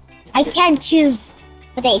 Yeah. I can't choose,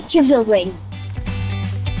 but I choose already.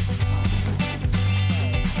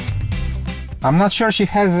 I'm not sure she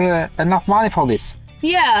has enough money for this.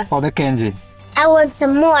 Yeah. For the candy. I want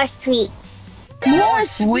some more sweets. More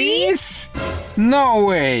sweets? No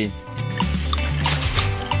way.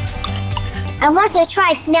 I want to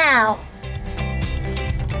try it now.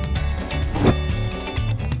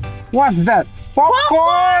 What's that?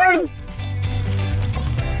 Popcorn!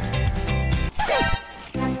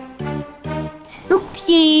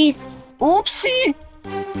 Oopsies. Oopsie!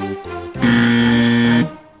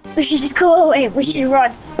 We should just go away. We should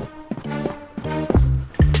run.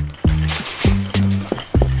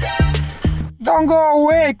 Don't go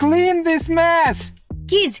away! Clean this mess!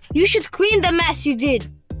 Kids, you should clean the mess you did.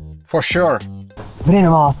 For sure.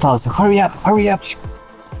 Время мало осталось. Hurry up, hurry up.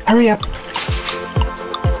 Hurry up.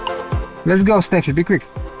 Let's go, Steffi, be quick.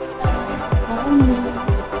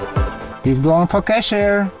 Keep going for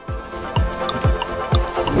cashier.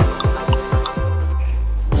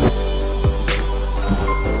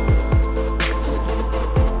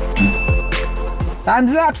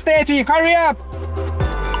 Time's up, Steffi, hurry up!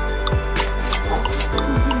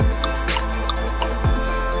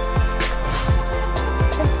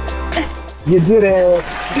 You did it!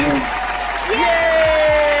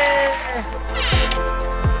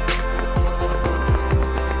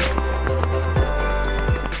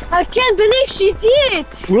 I can't believe she did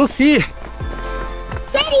it! We'll see.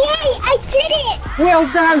 Daddy, hey, I did it! Well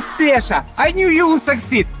done, Stasha. I knew you would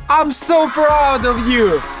succeed. I'm so proud of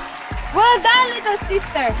you. Well done, little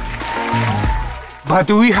sister! But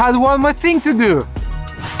we had one more thing to do.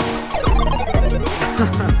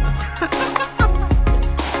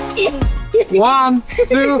 One,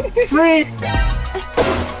 two, three.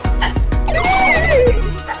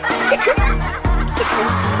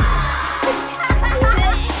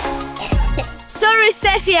 Sorry,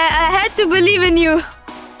 Steffi, I had to believe in you.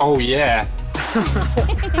 Oh, yeah.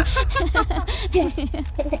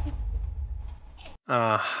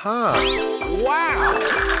 Aha! Wow!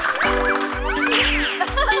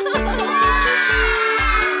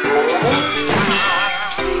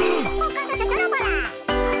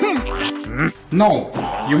 No,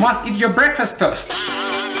 you must eat your breakfast first. A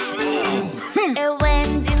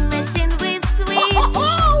vending machine with sweets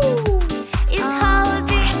is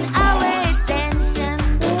holding our attention.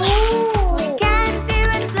 We can't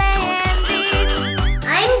even play and eat.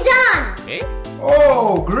 I'm done!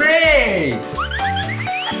 Oh, great!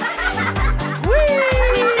 We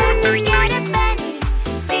try to get a penny.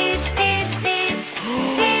 Dip, dip, dip.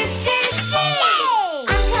 Dip, dip, dip.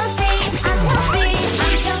 Unhealthy, unhealthy,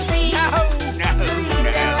 unhealthy. To eat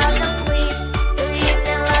a lot of sweets. To eat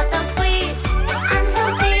a lot of sweets.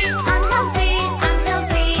 Unhealthy, unhealthy,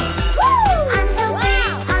 unhealthy. Unhealthy,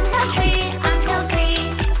 unhealthy, unhealthy.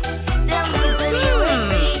 Tell me, do you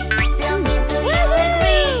agree? Tell me, do you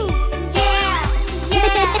agree? Yeah,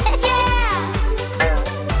 yeah, yeah.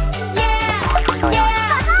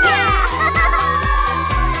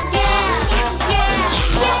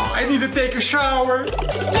 I need to take a shower.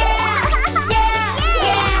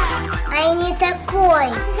 I need a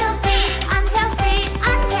coin. Unhealthy, unhealthy,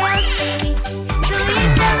 unhealthy. To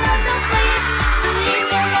eat a lot of sweets. To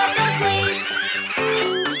eat a lot of sweets.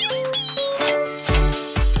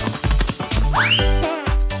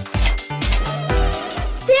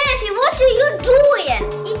 Steffi, what are you doing?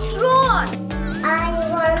 It's wrong. I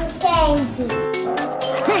want candy.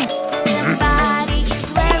 Somebody is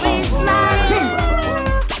very slimy.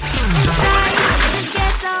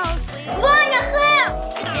 Vania, help!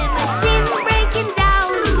 The machine breaking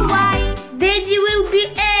down. Why? Daddy will be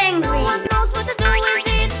angry. No one knows what to do with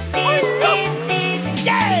it. Dip, dip, dip.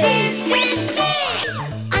 Dip, dip, dip.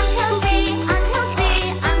 Unhealthy, unhealthy,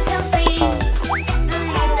 unhealthy. To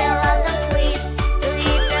eat a lot of sweets. To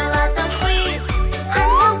eat a lot of sweets.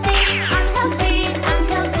 Unhealthy, unhealthy,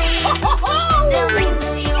 unhealthy. Tell me, do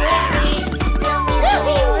you agree? Tell me, do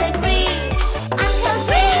you agree?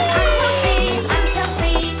 Unhealthy, unhealthy,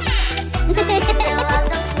 unhealthy. To eat a lot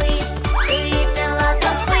of sweets. To eat a lot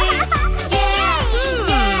of sweets. Yeah,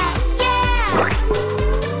 yeah, yeah.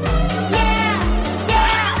 Yeah,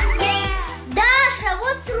 yeah, yeah. Dasha,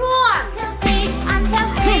 what's wrong? Unhealthy,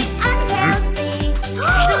 unhealthy, unhealthy.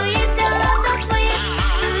 To eat a lot of sweets.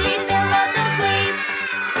 To eat a lot of sweets.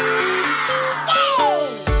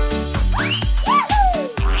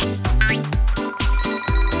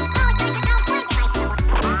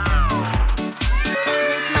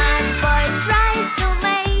 The smart boy tries to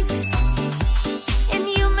make a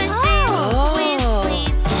new machine with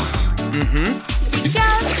sweets. The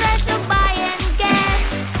girls try to buy and get.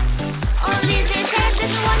 Only they have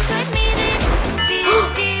this one to admit it. Dip,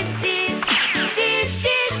 dip, dip. Dip,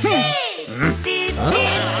 dip, dip. Dip, dip, dip.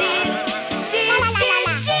 Dip, dip, dip.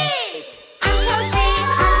 Unhealthy, unhealthy,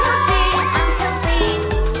 unhealthy.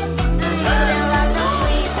 To eat a lot of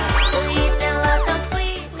sweets. To eat a lot of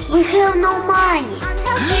sweets. We have no money.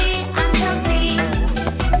 Unhealthy, unhealthy.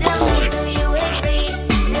 Tell me, do you agree?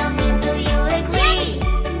 Tell me, do you agree?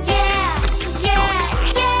 Yeah, yeah,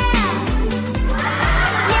 yeah.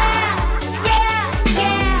 Yeah, yeah,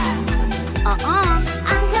 yeah.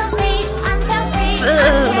 Unhealthy, unhealthy,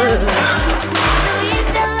 unhealthy. To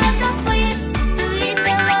eat a lot of sweets. To eat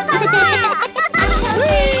a lot of sweets.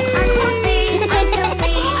 Unhealthy, unhealthy,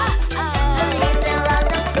 unhealthy. To eat a lot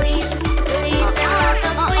of sweets. To eat a lot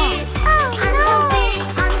of sweets. Unhealthy,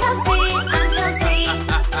 unhealthy, unhealthy.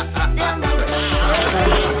 Tell me, do you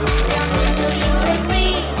agree? Tell me, do you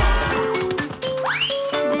agree?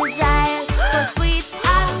 Desires for sweets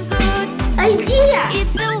are good. Idea!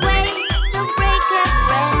 It's a way to break a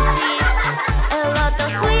friendship. A lot of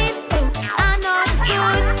sweets are not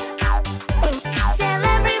good. Tell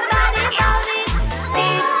everybody about it.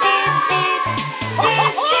 Dip, dip, dip.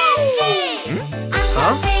 Dip, dip, dip.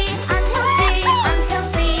 Unhealthy, unhealthy,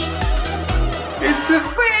 unhealthy. It's a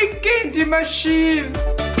fake candy machine.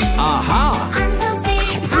 Aha! Unhealthy,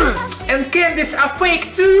 And candies are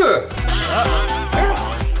fake too.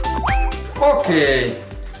 oops. Okay,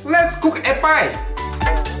 let's cook a pie.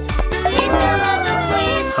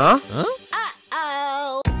 Huh?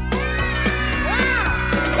 Uh-oh.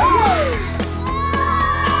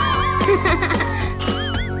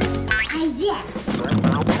 Idea.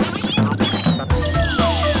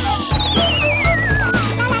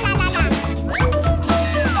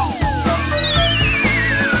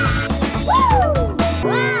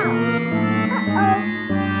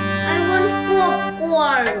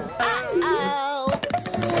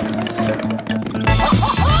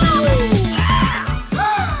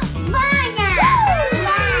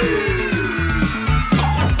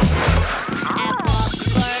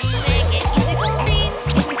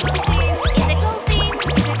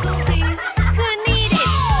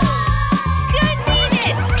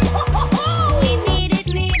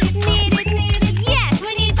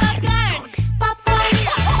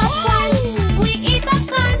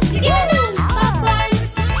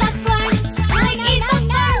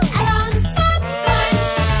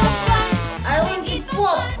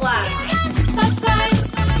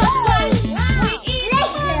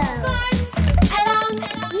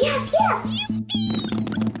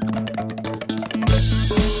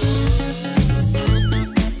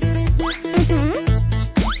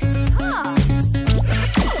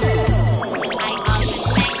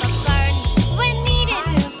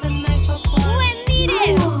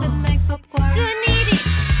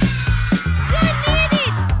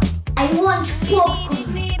 I want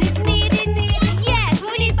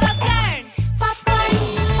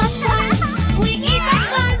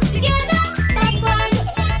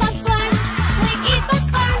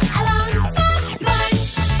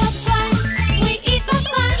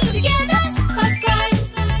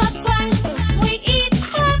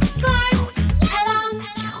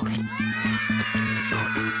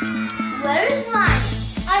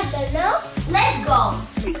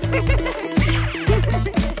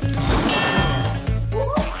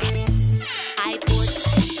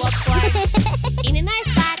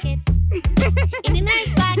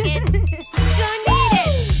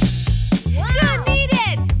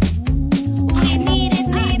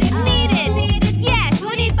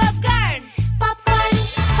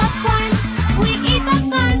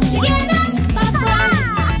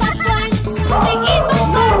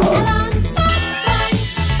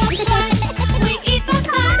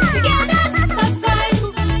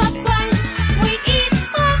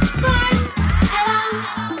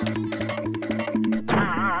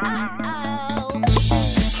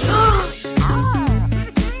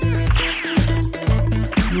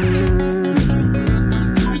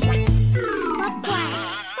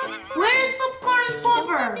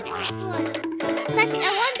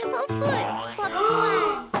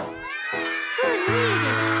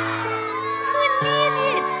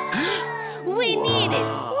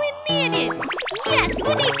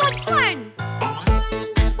popcorn.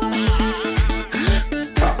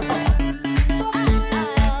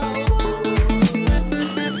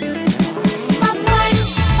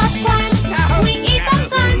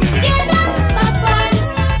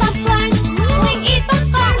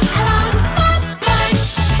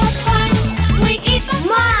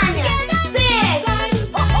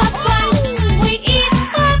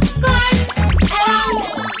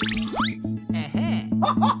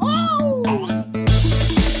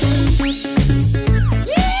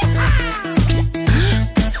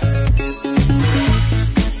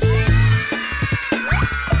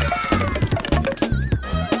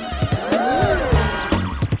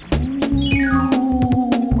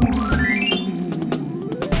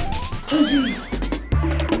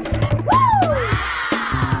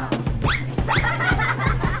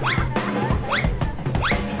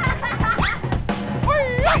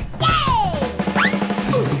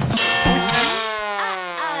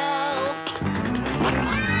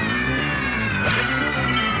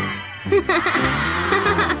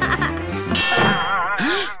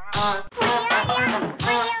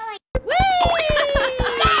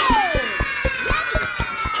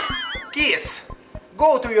 Kids,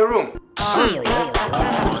 go to your room.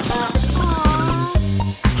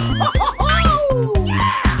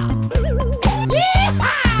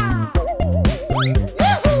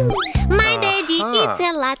 My daddy eats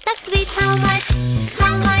a lot of sweets. How much?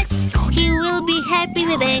 How much? He will be happy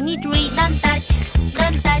with any treat. Don't touch,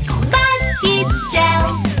 don't touch. But kids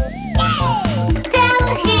tell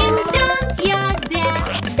him, don't you dare.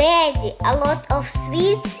 Daddy, a lot of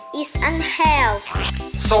sweets is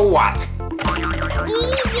unhealthy. So what?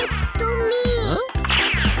 Give it to me.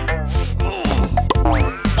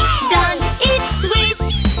 Don't eat sweets.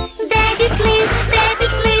 Daddy, please,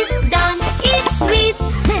 don't eat sweets.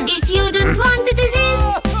 If you don't want the disease.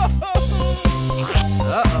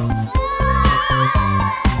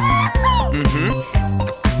 Mm-hmm.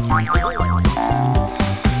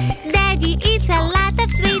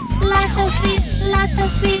 lots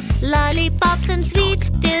of sweets, lollipops and sweet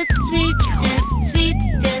tooth, sweet tooth, sweet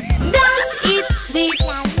tooth. Don't eat sweet.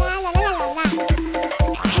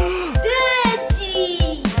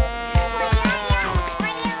 Daddy!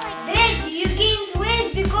 Daddy, you gained weight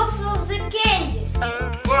because of the candies.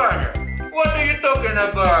 Vanya, what are you talking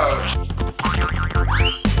about?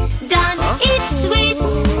 Don't eat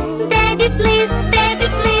sweets. Daddy, please, Daddy,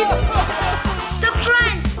 please. Stop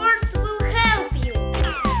crying, sport will help you.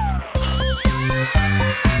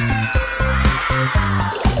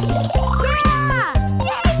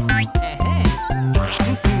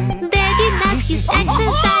 Daddy does his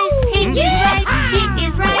exercise. He is right, he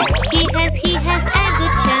is right. He has a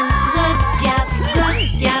good chance. Good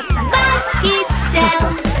job. But kids tell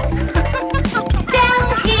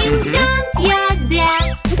him don't you dare.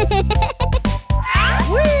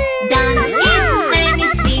 Don't eat many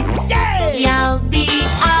sweets. You'll be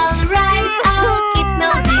alright. All kids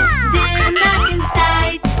know this. Do not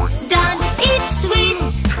inside. Don't eat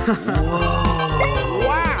sweets.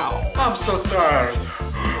 Wow! I'm so tired.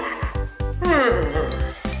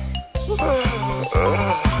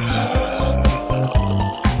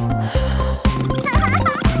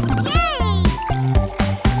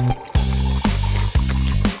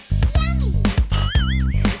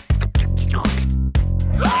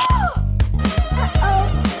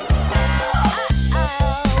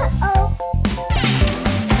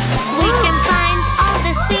 We can find all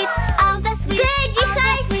the sweets, all the sweets, and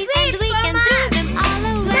we can throw them all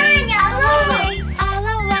away, all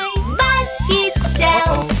away. But kids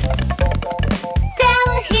tell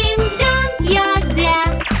him don't you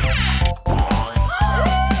dare.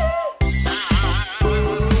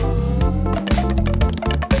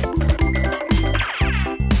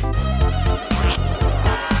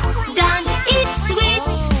 Don't eat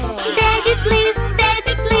sweets. Daddy, please,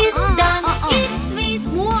 don't eat sweets.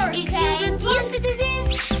 More If you candies. get used to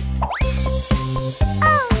disease.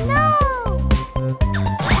 Oh no!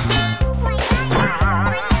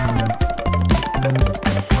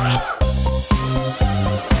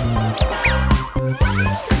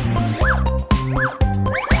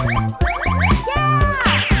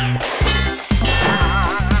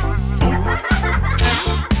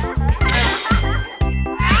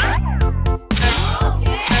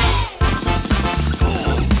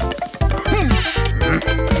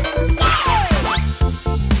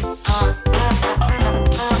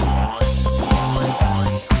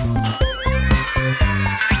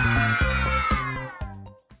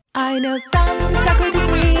 I know some chocolate is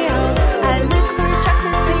real. I look for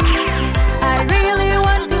chocolate things. I really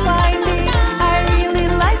want to find it. I really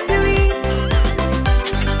like to eat.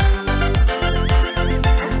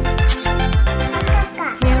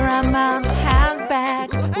 Here are Mom's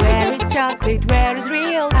handbags. Where is chocolate? Where is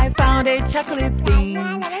real? I found a chocolate thing.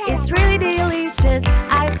 It's really delicious.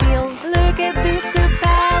 I feel. Look at these two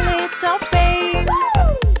palettes of paints.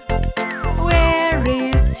 Where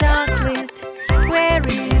is chocolate? Where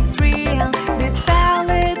is real? This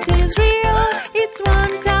palette is real. It's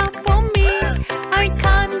one top for me. I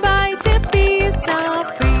can't bite a piece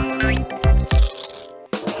of it.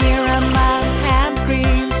 Here are Mom's hand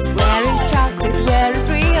creams. Where is chocolate? Where is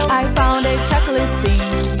real? I found a chocolate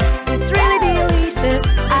thing. It's really delicious.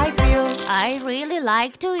 I feel I really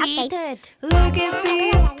like to eat it. Look at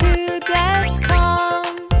these two dance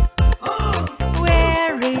combs.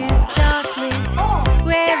 Where is chocolate?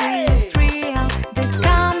 Where is real? This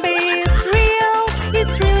comb is real.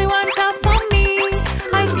 It's really one top for me.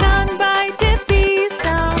 I can't bite a piece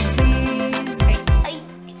of it.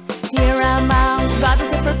 Here are Mom's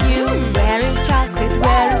bottles of perfume. Where is chocolate?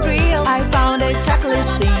 Where is real? I found a chocolate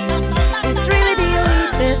thing. It's really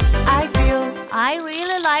delicious. I feel I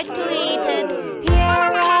really like to eat it. Here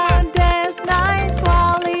are these nice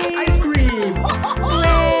wallies. Ice cream!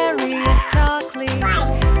 Where is chocolate?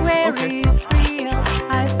 Where is real?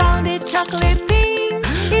 I found a chocolate thing.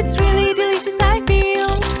 It's really delicious, I feel.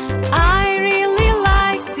 I really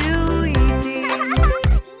like to eat it.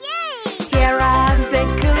 Here are the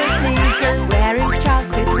coolest sneakers. Where is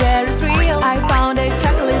chocolate? Where is real? I found a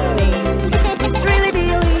chocolate thing. It's really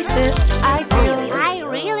delicious, I feel. I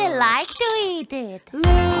really like to eat it.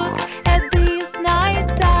 Look at these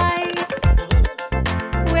nice ties.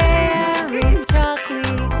 Where is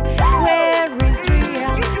chocolate? Where is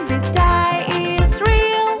real? This tie is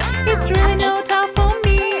real. It's really no top for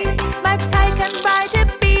me, but I can bite a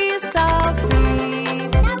piece of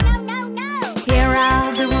it. Here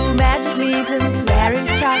are the wool magic mittens. Where is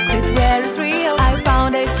chocolate? Where is real? I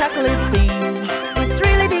found a chocolate thing. It's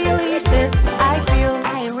really delicious. I feel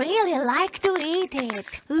I really like to eat it.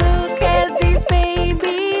 Look at these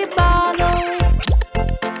baby bottles.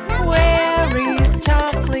 Where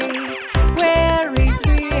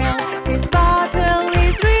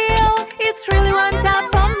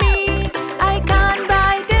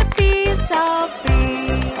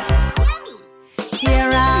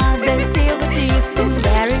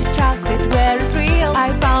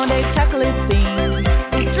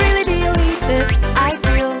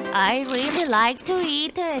like to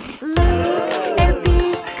eat it. Look at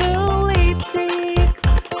these cool lipsticks.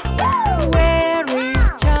 Where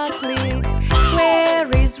is chocolate?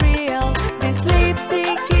 Where is real? This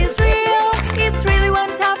lipstick is real. It's really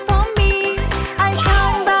one top for me. I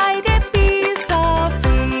can't bite a piece of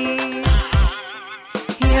it.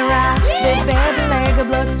 Here are the baby Lego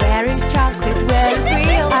blocks. Where is chocolate? Where is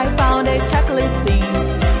real? I found a chocolate thing.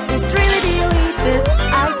 It's really delicious.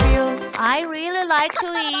 I really like to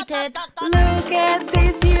eat it. Look at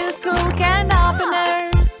these useful can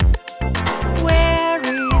openers. Where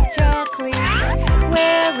is chocolate?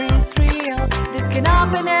 Where is real? This can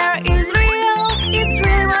opener is real. It's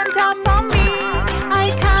really one top for me.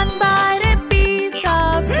 I can't bite a piece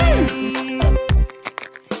of it.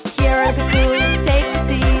 Here are the coolest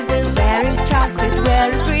safety scissors. Where is chocolate?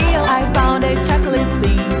 Where is real? I found a chocolate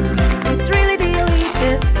thing. It's really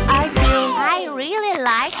delicious. I really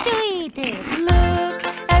like to eat it. Look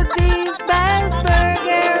at these best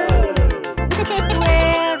burgers.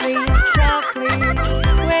 Where is chocolate?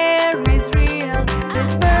 Where is real?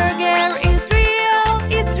 This burger is real.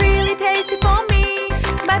 It's really tasty for me,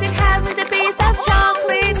 but it hasn't a piece of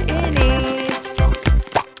chocolate in it.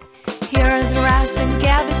 Here are the Russian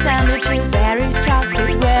cabbage sandwiches. Where is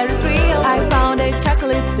chocolate? Where is real? I found a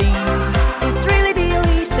chocolate thing. It's really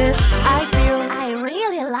delicious. I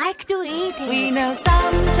really like to eat it. We know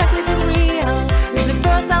some chocolate is real. We look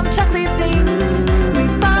for some chocolate things. We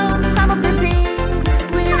found some of the things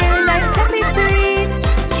we really like chocolate to eat.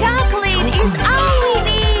 Chocolate is all we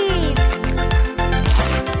need.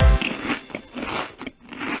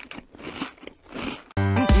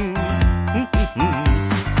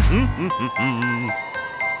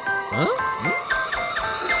 Huh?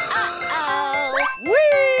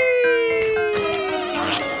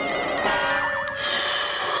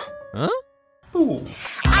 Huh? Ooh.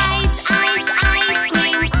 Ice, ice, ice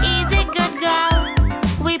cream is a good girl.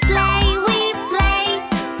 We play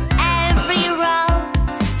every role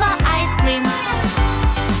for ice cream,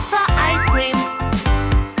 for ice cream.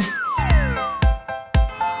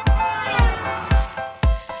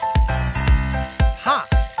 Ha!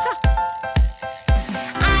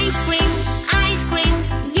 Ice cream,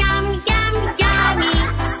 yum, yum, yummy.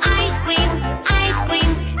 Ice cream,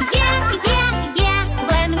 yeah, yeah, yeah.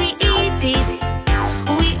 When we eat it,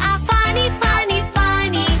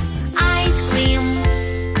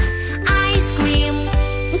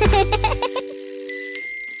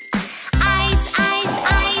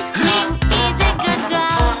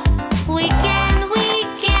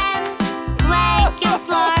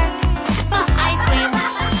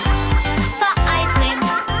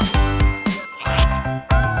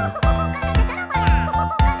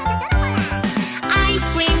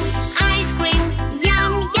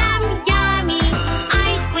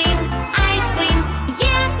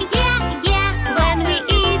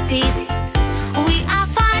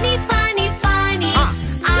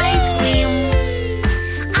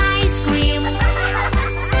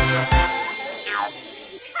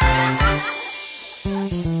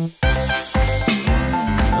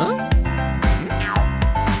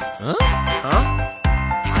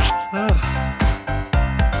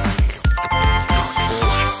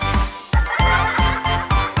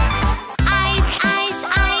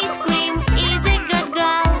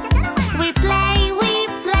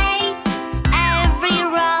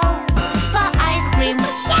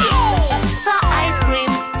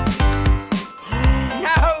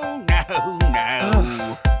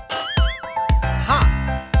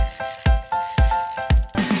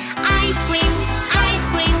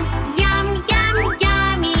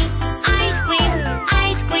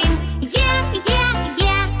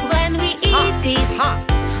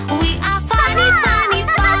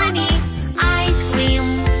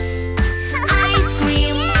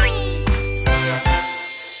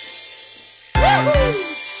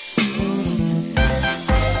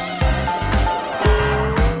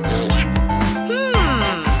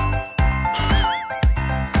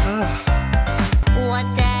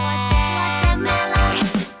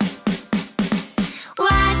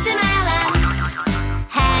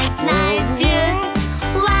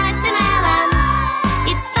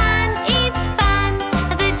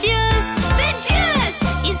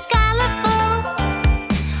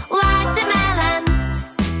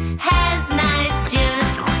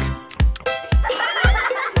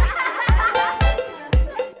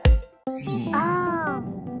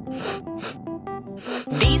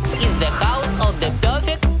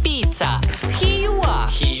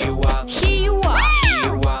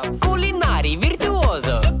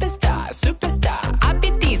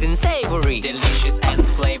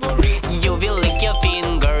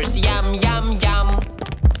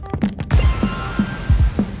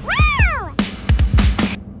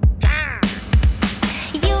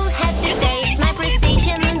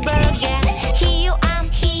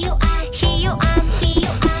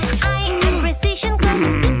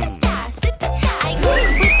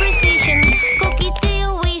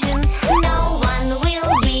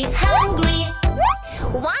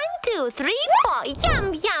 for?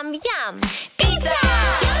 Yum, yum, yum. Pizza!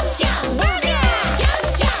 Yum, yum. Burger! Yum,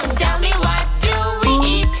 yum. Tell me, what do we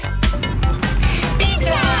eat?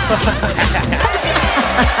 Pizza!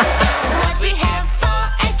 What we have for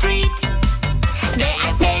a treat? They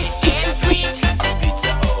are tasty and sweet.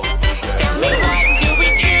 Tell me, what do we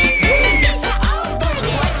choose? Pizza or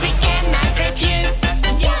burger? What we cannot refuse.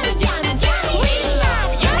 Yum, yum, yum. We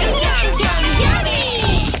love yum, yum, yum, yummy.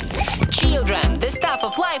 Children, the stuff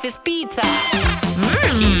of life is pizza.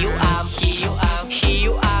 Here you are, here you are, here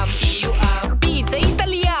you are, here you are. Pizza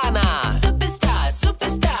Italiana. Superstar,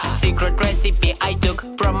 superstar. Secret recipe I took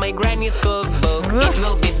from my granny's cookbook. It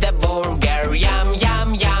will be the burger. Yum,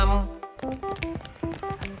 yum, yum.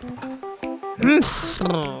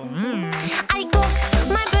 I cook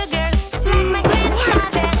my burgers, my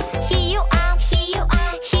grandmother. Here you are, here you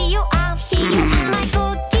are, here you are, here you are. My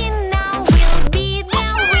cooking now will be the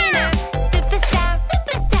winner. Superstar,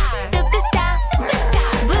 superstar, superstar,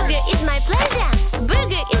 superstar. Burger is my pleasure,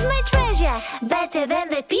 burger is my treasure. Better than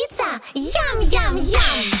the pizza. Yum, yum,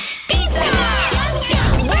 yum.